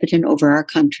omnipotent over our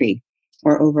country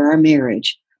or over our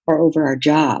marriage or over our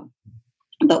job,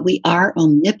 but we are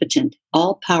omnipotent,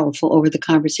 all powerful over the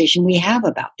conversation we have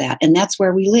about that. And that's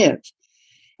where we live.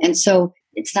 And so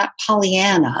it's not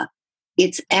Pollyanna.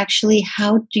 It's actually,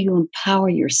 how do you empower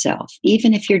yourself?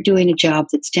 Even if you're doing a job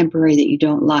that's temporary that you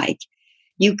don't like,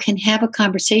 you can have a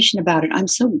conversation about it. I'm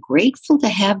so grateful to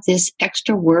have this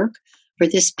extra work for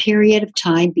this period of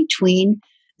time between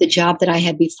the job that I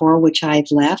had before, which I've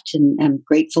left, and I'm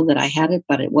grateful that I had it,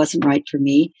 but it wasn't right for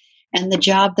me, and the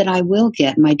job that I will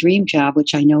get, my dream job,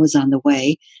 which I know is on the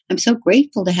way. I'm so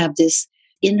grateful to have this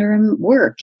interim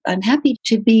work. I'm happy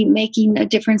to be making a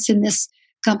difference in this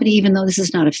company, even though this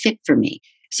is not a fit for me.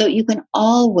 So you can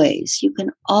always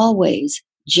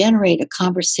generate a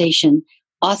conversation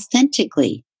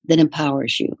authentically that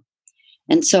empowers you.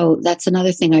 And so that's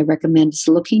another thing I recommend, is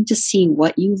looking to see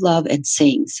what you love and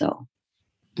saying so.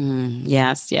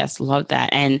 Yes, love that.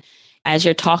 And as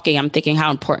you're talking, I'm thinking how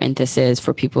important this is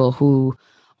for people who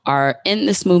are in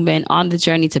this movement, on the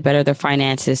journey to better their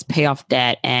finances, pay off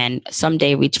debt, and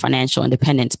someday reach financial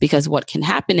independence. Because what can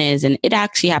happen is, and it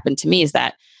actually happened to me, is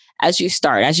that as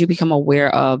you become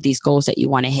aware of these goals that you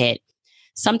want to hit,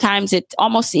 sometimes it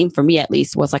almost seemed, for me at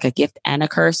least, was like a gift and a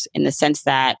curse, in the sense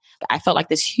that I felt like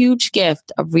this huge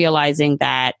gift of realizing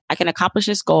that I can accomplish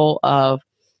this goal of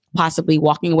possibly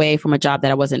walking away from a job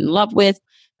that I wasn't in love with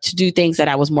to do things that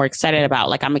I was more excited about.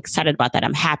 Like, I'm excited about that.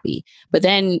 I'm happy. But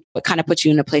then it kind of puts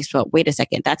you in a place where, wait a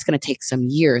second, that's going to take some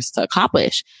years to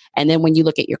accomplish. And then when you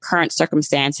look at your current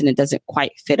circumstance and it doesn't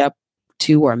quite fit up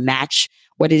to or match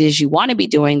what it is you want to be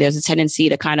doing, there's a tendency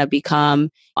to kind of become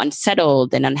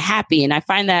unsettled and unhappy. And I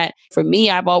find that for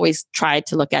me, I've always tried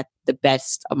to look at the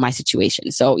best of my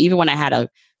situation. So even when I had a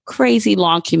crazy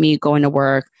long commute going to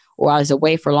work, or I was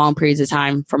away for long periods of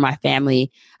time from my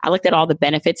family, I looked at all the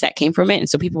benefits that came from it. And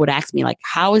so people would ask me, like,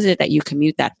 how is it that you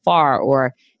commute that far,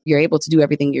 or you're able to do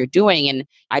everything you're doing? And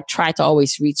I try to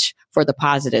always reach for the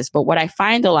positives. But what I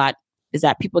find a lot is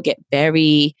that people get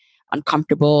very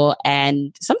uncomfortable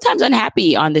and sometimes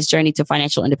unhappy on this journey to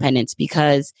financial independence,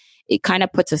 because it kind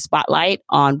of puts a spotlight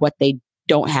on what they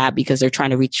don't have because they're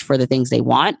trying to reach for the things they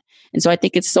want. And so I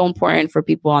think it's so important for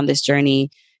people on this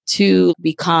journey to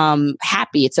become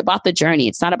happy. It's about the journey.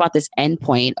 It's not about this end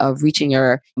point of reaching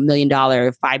your $1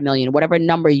 million, 5 million, whatever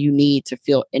number you need to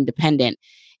feel independent.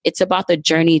 It's about the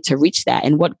journey to reach that.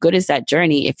 And what good is that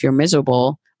journey if you're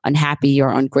miserable, unhappy, or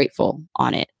ungrateful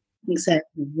on it?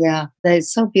 Exactly. Yeah. That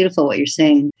is so beautiful what you're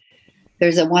saying.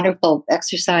 There's a wonderful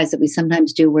exercise that we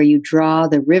sometimes do where you draw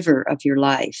the river of your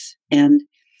life. And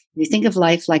you think of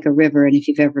life like a river. And if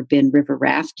you've ever been river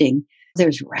rafting,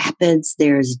 there's rapids,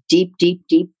 there's deep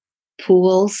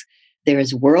pools,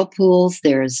 there's whirlpools,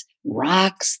 there's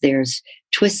rocks, there's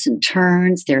twists and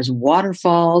turns, there's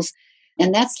waterfalls.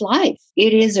 And that's life.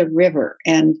 It is a river,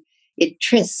 and it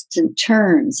twists and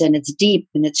turns, and it's deep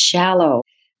and it's shallow.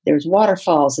 There's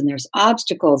waterfalls and there's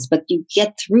obstacles, but you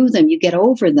get through them, you get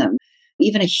over them.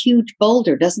 Even a huge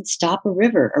boulder doesn't stop a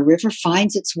river. A river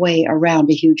finds its way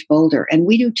around a huge boulder, and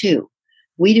we do too.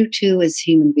 We do too as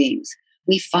human beings.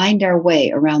 We find our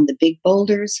way around the big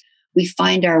boulders. We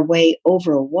find our way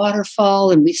over a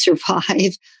waterfall, and we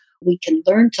survive. We can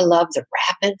learn to love the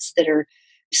rapids that are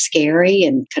scary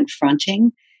and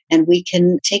confronting. And we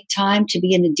can take time to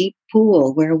be in a deep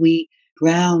pool where we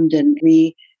ground and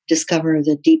rediscover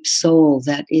the deep soul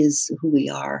that is who we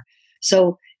are.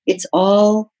 So it's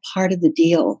all part of the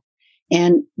deal.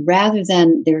 And rather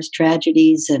than there's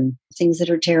tragedies and things that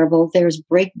are terrible, there's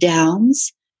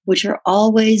breakdowns, which are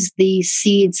always the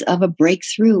seeds of a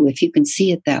breakthrough, if you can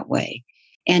see it that way.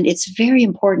 And it's very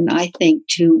important, I think,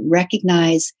 to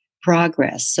recognize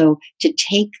progress. So to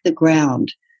take the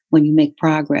ground when you make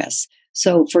progress.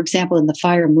 So, for example, in the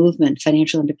FIRE movement,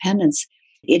 financial independence,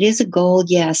 it is a goal,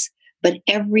 yes, but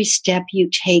every step you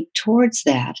take towards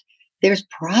that, there's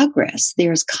progress,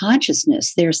 there's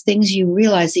consciousness, there's things you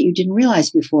realize that you didn't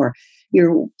realize before.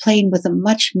 You're playing with a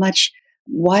much, much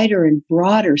wider and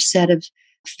broader set of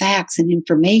facts and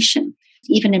information.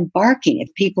 Even embarking,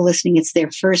 if people listening, it's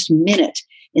their first minute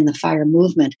in the FIRE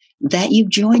movement, that you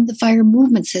joined the FIRE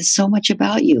movement says so much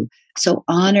about you. So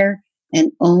honor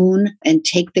and own and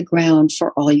take the ground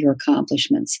for all your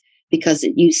accomplishments, because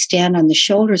you stand on the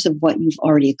shoulders of what you've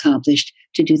already accomplished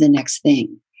to do the next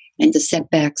thing. And the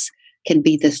setbacks can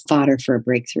be the fodder for a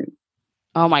breakthrough.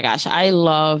 Oh my gosh, I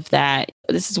love that.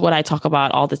 This is what I talk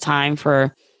about all the time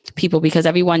for people, because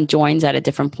everyone joins at a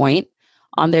different point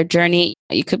on their journey.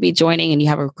 You could be joining and you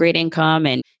have a great income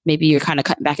and maybe you're kind of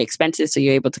cutting back expenses so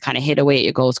you're able to kind of hit away at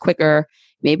your goals quicker.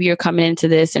 Maybe you're coming into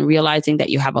this and realizing that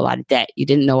you have a lot of debt. You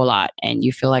didn't know a lot and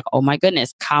you feel like, oh my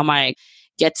goodness, how am I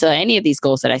get to any of these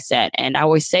goals that I set? And I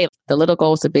always say the little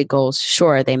goals, the big goals,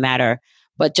 sure, they matter.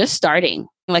 But just starting,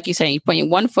 like you said, you putting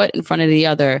one foot in front of the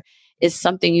other is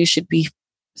something you should be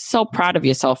so proud of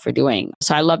yourself for doing.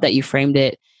 So I love that you framed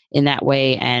it in that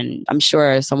way. And I'm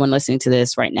sure someone listening to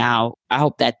this right now, I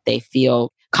hope that they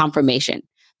feel confirmation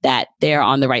that they're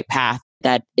on the right path,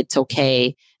 that it's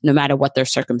okay, no matter what their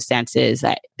circumstances,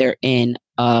 that they're in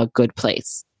a good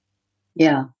place.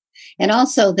 Yeah. And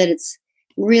also that it's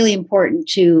really important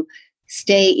to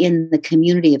stay in the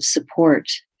community of support,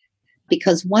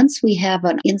 because once we have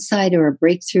an insight or a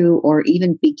breakthrough or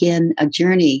even begin a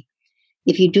journey,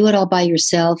 if you do it all by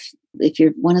yourself, if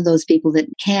you're one of those people that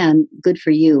can, good for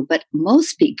you. But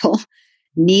most people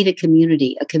need a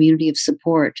community of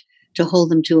support to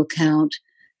hold them to account,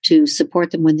 to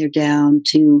support them when they're down,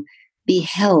 to be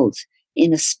held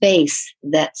in a space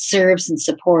that serves and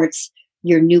supports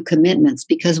your new commitments.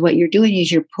 Because what you're doing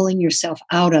is you're pulling yourself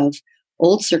out of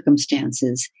old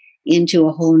circumstances into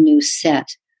a whole new set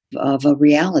of a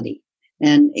reality.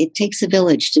 And it takes a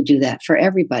village to do that for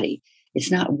everybody.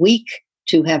 It's not weak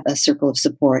to have a circle of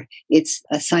support. It's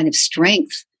a sign of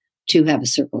strength to have a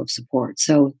circle of support.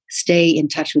 So stay in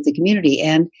touch with the community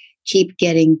and keep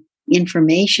getting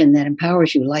information that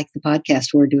empowers you, like the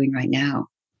podcast we're doing right now.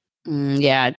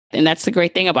 Yeah. And that's the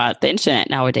great thing about the internet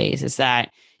nowadays, is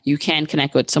that you can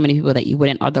connect with so many people that you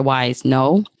wouldn't otherwise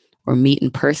know or meet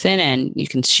in person. And you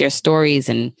can share stories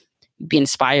and be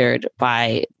inspired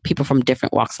by people from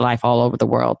different walks of life all over the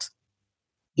world.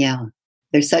 Yeah.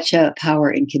 There's such a power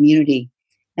in community.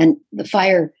 And the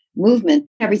FIRE movement,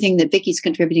 everything that Vicki's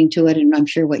contributing to it, and I'm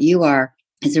sure what you are,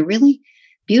 is a really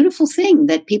beautiful thing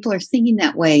that people are thinking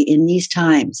that way in these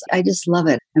times. I just love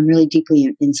it. I'm really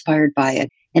deeply inspired by it.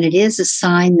 And it is a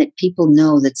sign that people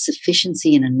know that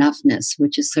sufficiency and enoughness,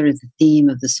 which is sort of the theme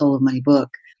of the Soul of Money book,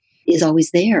 is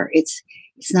always there. It's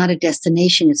not a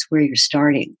destination, it's where you're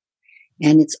starting.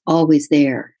 And it's always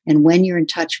there. And when you're in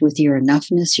touch with your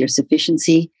enoughness, your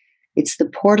sufficiency, it's the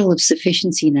portal of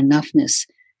sufficiency and enoughness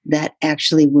that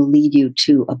actually will lead you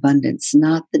to abundance,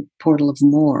 not the portal of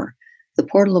more. The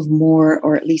portal of more,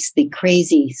 or at least the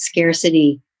crazy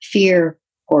scarcity, fear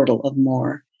portal of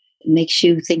more, makes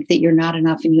you think that you're not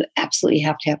enough and you absolutely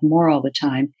have to have more all the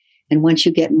time. And once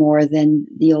you get more, then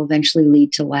you'll eventually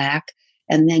lead to lack.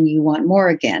 And then you want more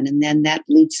again. And then that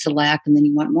leads to lack. And then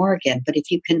you want more again. But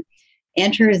if you can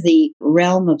enter the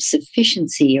realm of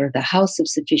sufficiency, or the house of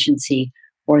sufficiency,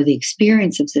 or the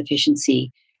experience of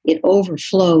sufficiency, it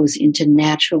overflows into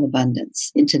natural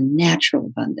abundance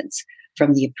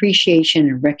from the appreciation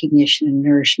and recognition and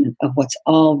nourishment of what's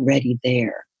already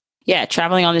there. Yeah,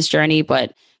 traveling on this journey,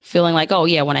 but feeling like, oh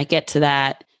yeah, when I get to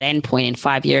that end point in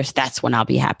 5 years, that's when I'll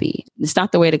be happy. It's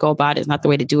not the way to go about it. It's not the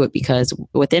way to do it, because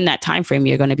within that time frame,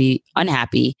 you're going to be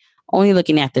unhappy, only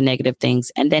looking at the negative things.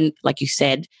 And then, like you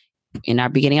said in our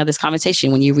beginning of this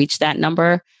conversation, when you reach that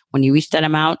number, when you reach that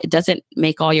amount, it doesn't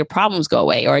make all your problems go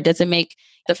away, or it doesn't make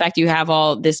the fact you have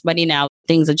all this money now,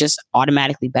 things are just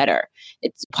automatically better.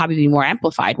 It's probably more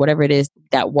amplified, whatever it is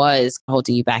that was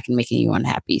holding you back and making you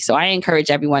unhappy. So I encourage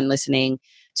everyone listening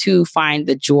to find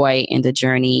the joy in the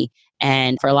journey.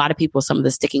 And for a lot of people, some of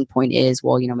the sticking point is,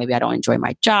 well, maybe I don't enjoy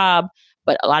my job,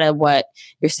 But a lot of what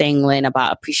you're saying, Lynn,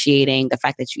 about appreciating the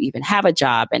fact that you even have a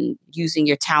job and using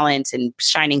your talents and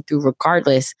shining through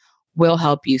regardless will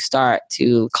help you start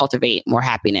to cultivate more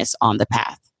happiness on the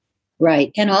path.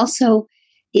 Right. And also,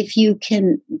 if you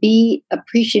can be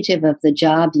appreciative of the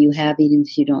job you have, even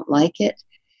if you don't like it,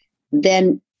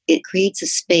 then it creates a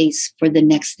space for the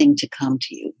next thing to come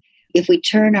to you. If we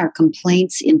turn our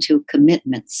complaints into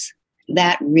commitments,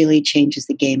 that really changes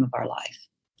the game of our life.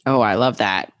 Oh, I love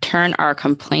that. Turn our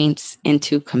complaints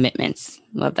into commitments.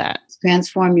 Love that.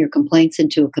 Transform your complaints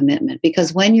into a commitment.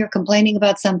 Because when you're complaining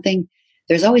about something,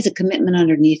 there's always a commitment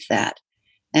underneath that.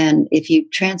 And if you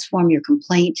transform your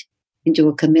complaint into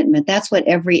a commitment, that's what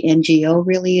every NGO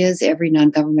really is. Every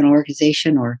non-governmental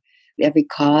organization or every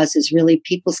cause is really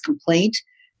people's complaint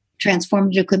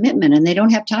transformed into a commitment. And they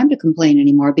don't have time to complain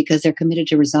anymore because they're committed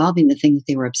to resolving the thing that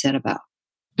they were upset about.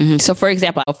 Mm-hmm. So for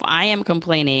example, if I am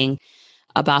complaining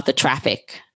about the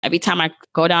traffic, every time I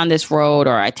go down this road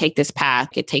or I take this path,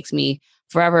 it takes me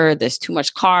forever. There's too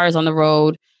much cars on the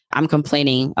road. I'm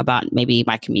complaining about maybe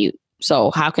my commute.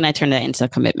 So how can I turn that into a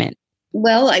commitment?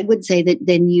 Well, I would say that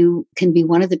then you can be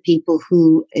one of the people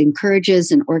who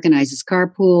encourages and organizes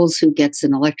carpools, who gets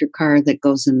an electric car that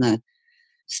goes in the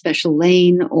special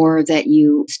lane, or that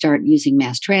you start using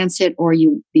mass transit, or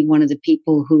you be one of the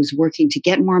people who's working to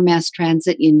get more mass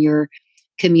transit in your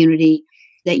community,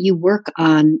 that you work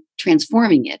on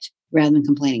transforming it rather than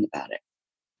complaining about it.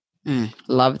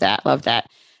 Love that. Love that.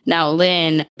 Now,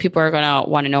 Lynn, people are going to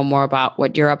want to know more about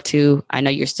what you're up to. I know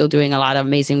you're still doing a lot of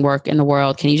amazing work in the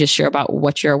world. Can you just share about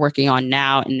what you're working on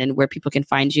now and then where people can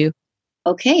find you?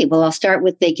 Okay, well, I'll start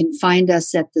with they can find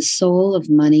us at the Soul of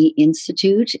Money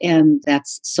Institute, and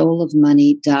that's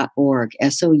soulofmoney.org,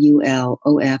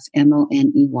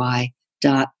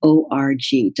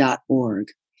 soulofmoney.org.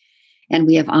 And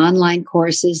we have online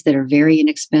courses that are very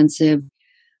inexpensive.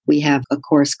 We have a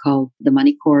course called the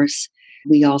Money Course.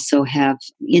 We also have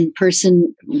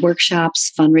in-person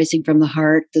workshops, Fundraising from the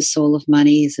Heart. The Soul of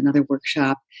Money is another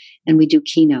workshop, and we do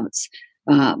keynotes.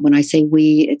 When I say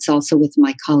we, it's also with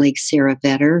my colleague, Sarah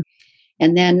Vetter.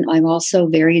 And then I'm also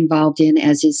very involved in,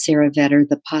 as is Sarah Vetter,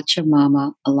 the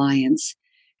Pachamama Alliance.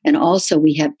 And also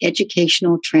we have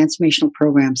educational transformational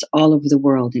programs all over the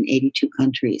world in 82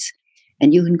 countries.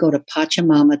 And you can go to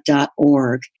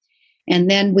pachamama.org.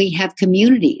 And then we have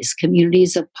communities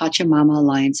of Pachamama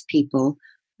Alliance people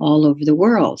all over the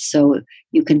world. So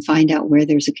you can find out where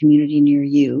there's a community near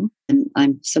you. And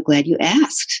I'm so glad you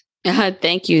asked.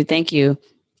 Thank you. Thank you.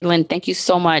 Lynn, thank you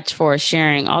so much for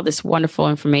sharing all this wonderful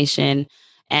information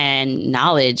and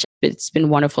knowledge. It's been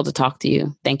wonderful to talk to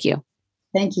you. Thank you.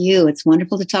 Thank you. It's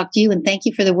wonderful to talk to you. And thank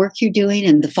you for the work you're doing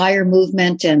and the FIRE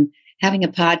movement and having a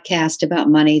podcast about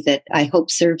money that I hope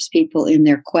serves people in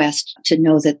their quest to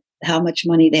know that how much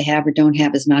money they have or don't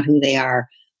have is not who they are.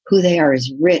 Who they are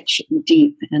is rich,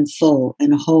 deep, and full,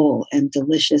 and whole, and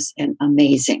delicious, and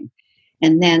amazing.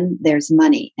 And then there's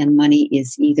money. And money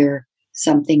is either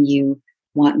something you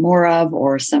want more of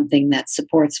or something that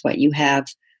supports what you have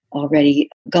already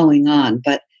going on.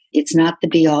 But it's not the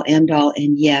be-all, end-all.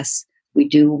 And yes, we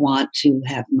do want to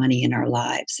have money in our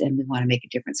lives, and we want to make a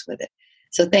difference with it.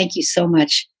 So thank you so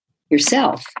much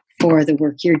yourself for the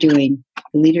work you're doing,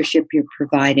 the leadership you're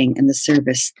providing, and the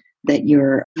service that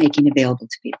you're making available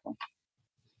to people.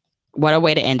 What a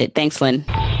way to end it. Thanks, Lynn.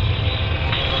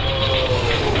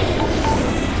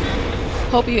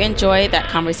 Hope you enjoyed that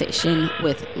conversation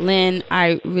with Lynn.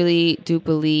 I really do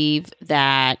believe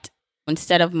that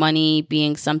instead of money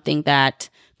being something that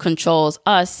controls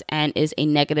us and is a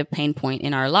negative pain point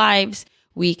in our lives,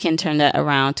 we can turn that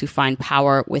around to find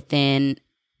power within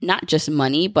not just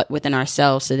money, but within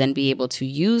ourselves to then be able to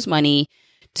use money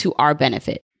to our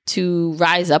benefit, to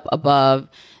rise up above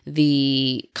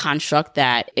the construct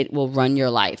that it will run your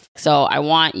life. So I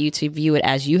want you to view it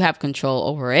as you have control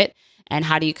over it. And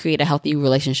how do you create a healthy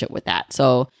relationship with that?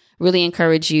 So really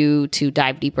encourage you to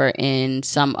dive deeper in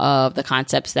some of the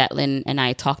concepts that Lynn and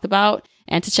I talked about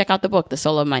and to check out the book, The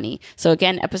Soul of Money. So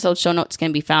again, episode show notes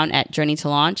can be found at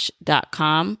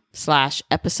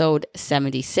journeytolaunch.com/episode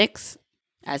 76.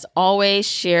 As always,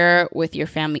 share with your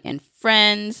family and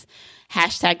friends.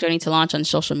 Hashtag Journey to Launch on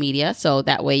social media. So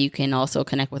that way you can also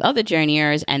connect with other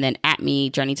journeyers, and then at me,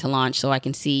 Journey to Launch, so I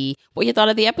can see what you thought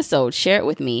of the episode. Share it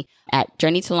with me at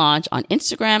Journey to Launch on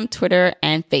Instagram, Twitter,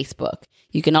 and Facebook.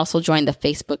 You can also join the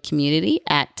Facebook community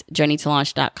at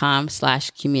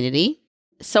journeytolaunch.com/community.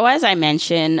 So as I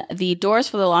mentioned, the doors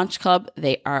for the Launch Club,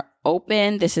 they are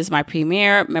open. This is my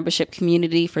premier membership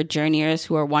community for journeyers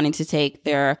who are wanting to take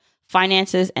their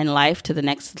finances and life to the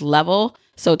next level.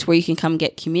 So it's where you can come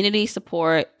get community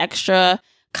support, extra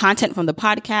content from the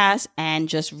podcast and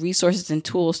just resources and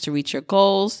tools to reach your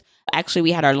goals. Actually,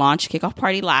 we had our launch kickoff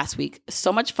party last week.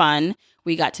 So much fun.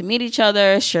 We got to meet each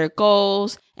other, share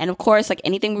goals. And of course, like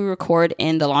anything we record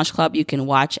in the Launch Club, you can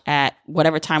watch at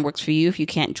whatever time works for you if you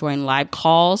can't join live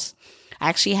calls. I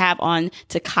actually have on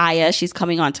Takaya. She's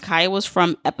coming on. Takaya was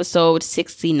from episode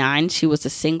 69. She was a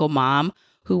single mom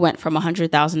who went from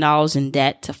 $100,000 in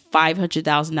debt to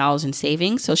 $500,000 in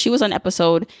savings. So she was on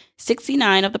episode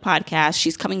 69 of the podcast.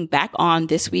 She's coming back on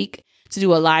this week to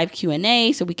do a live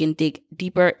Q&A so we can dig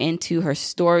deeper into her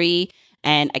story.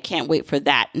 And I can't wait for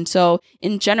that. And so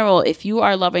in general, if you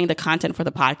are loving the content for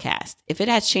the podcast, if it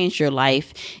has changed your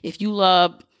life, if you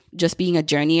love just being a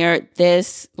journeyer,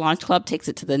 this Launch Club takes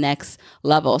it to the next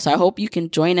level. So I hope you can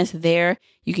join us there.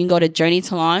 You can go to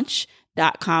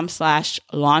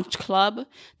journeytolaunch.com/launch club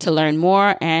to learn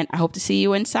more. And I hope to see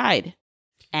you inside.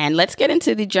 And let's get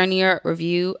into the Journeyer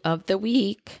review of the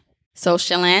week. So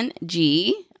Shalane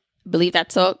G, I believe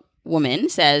that's a woman,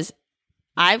 says,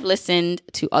 I've listened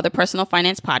to other personal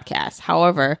finance podcasts.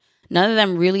 However, none of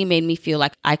them really made me feel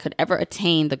like I could ever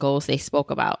attain the goals they spoke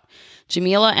about.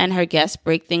 Jamila and her guests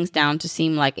break things down to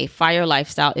seem like a FIRE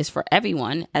lifestyle is for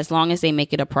everyone as long as they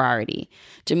make it a priority.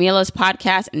 Jamila's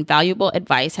podcast and valuable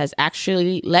advice has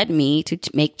actually led me to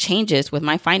make changes with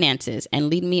my finances and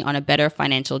lead me on a better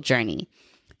financial journey.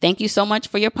 Thank you so much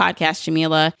for your podcast,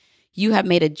 Jamila. You have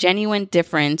made a genuine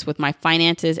difference with my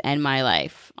finances and my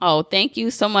life. Oh, thank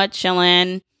you so much,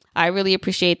 Shalane. I really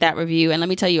appreciate that review. And let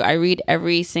me tell you, I read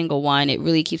every single one. It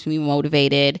really keeps me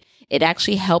motivated. It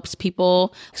actually helps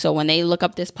people. So when they look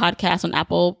up this podcast on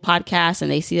Apple Podcasts and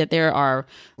they see that there are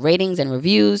ratings and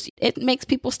reviews, it makes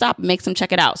people stop and makes them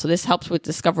check it out. So this helps with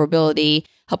discoverability,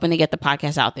 helping to get the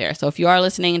podcast out there. So if you are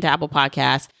listening to Apple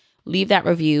Podcasts, leave that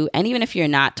review. And even if you're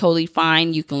not, totally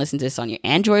fine. You can listen to this on your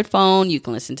Android phone. You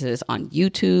can listen to this on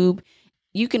YouTube.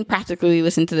 You can practically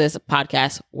listen to this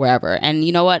podcast wherever. And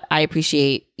you know what? I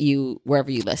appreciate you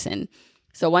wherever you listen.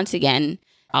 So once again,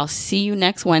 I'll see you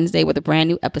next Wednesday with a brand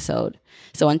new episode.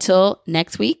 So until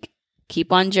next week,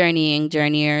 keep on journeying,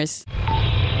 journeyers.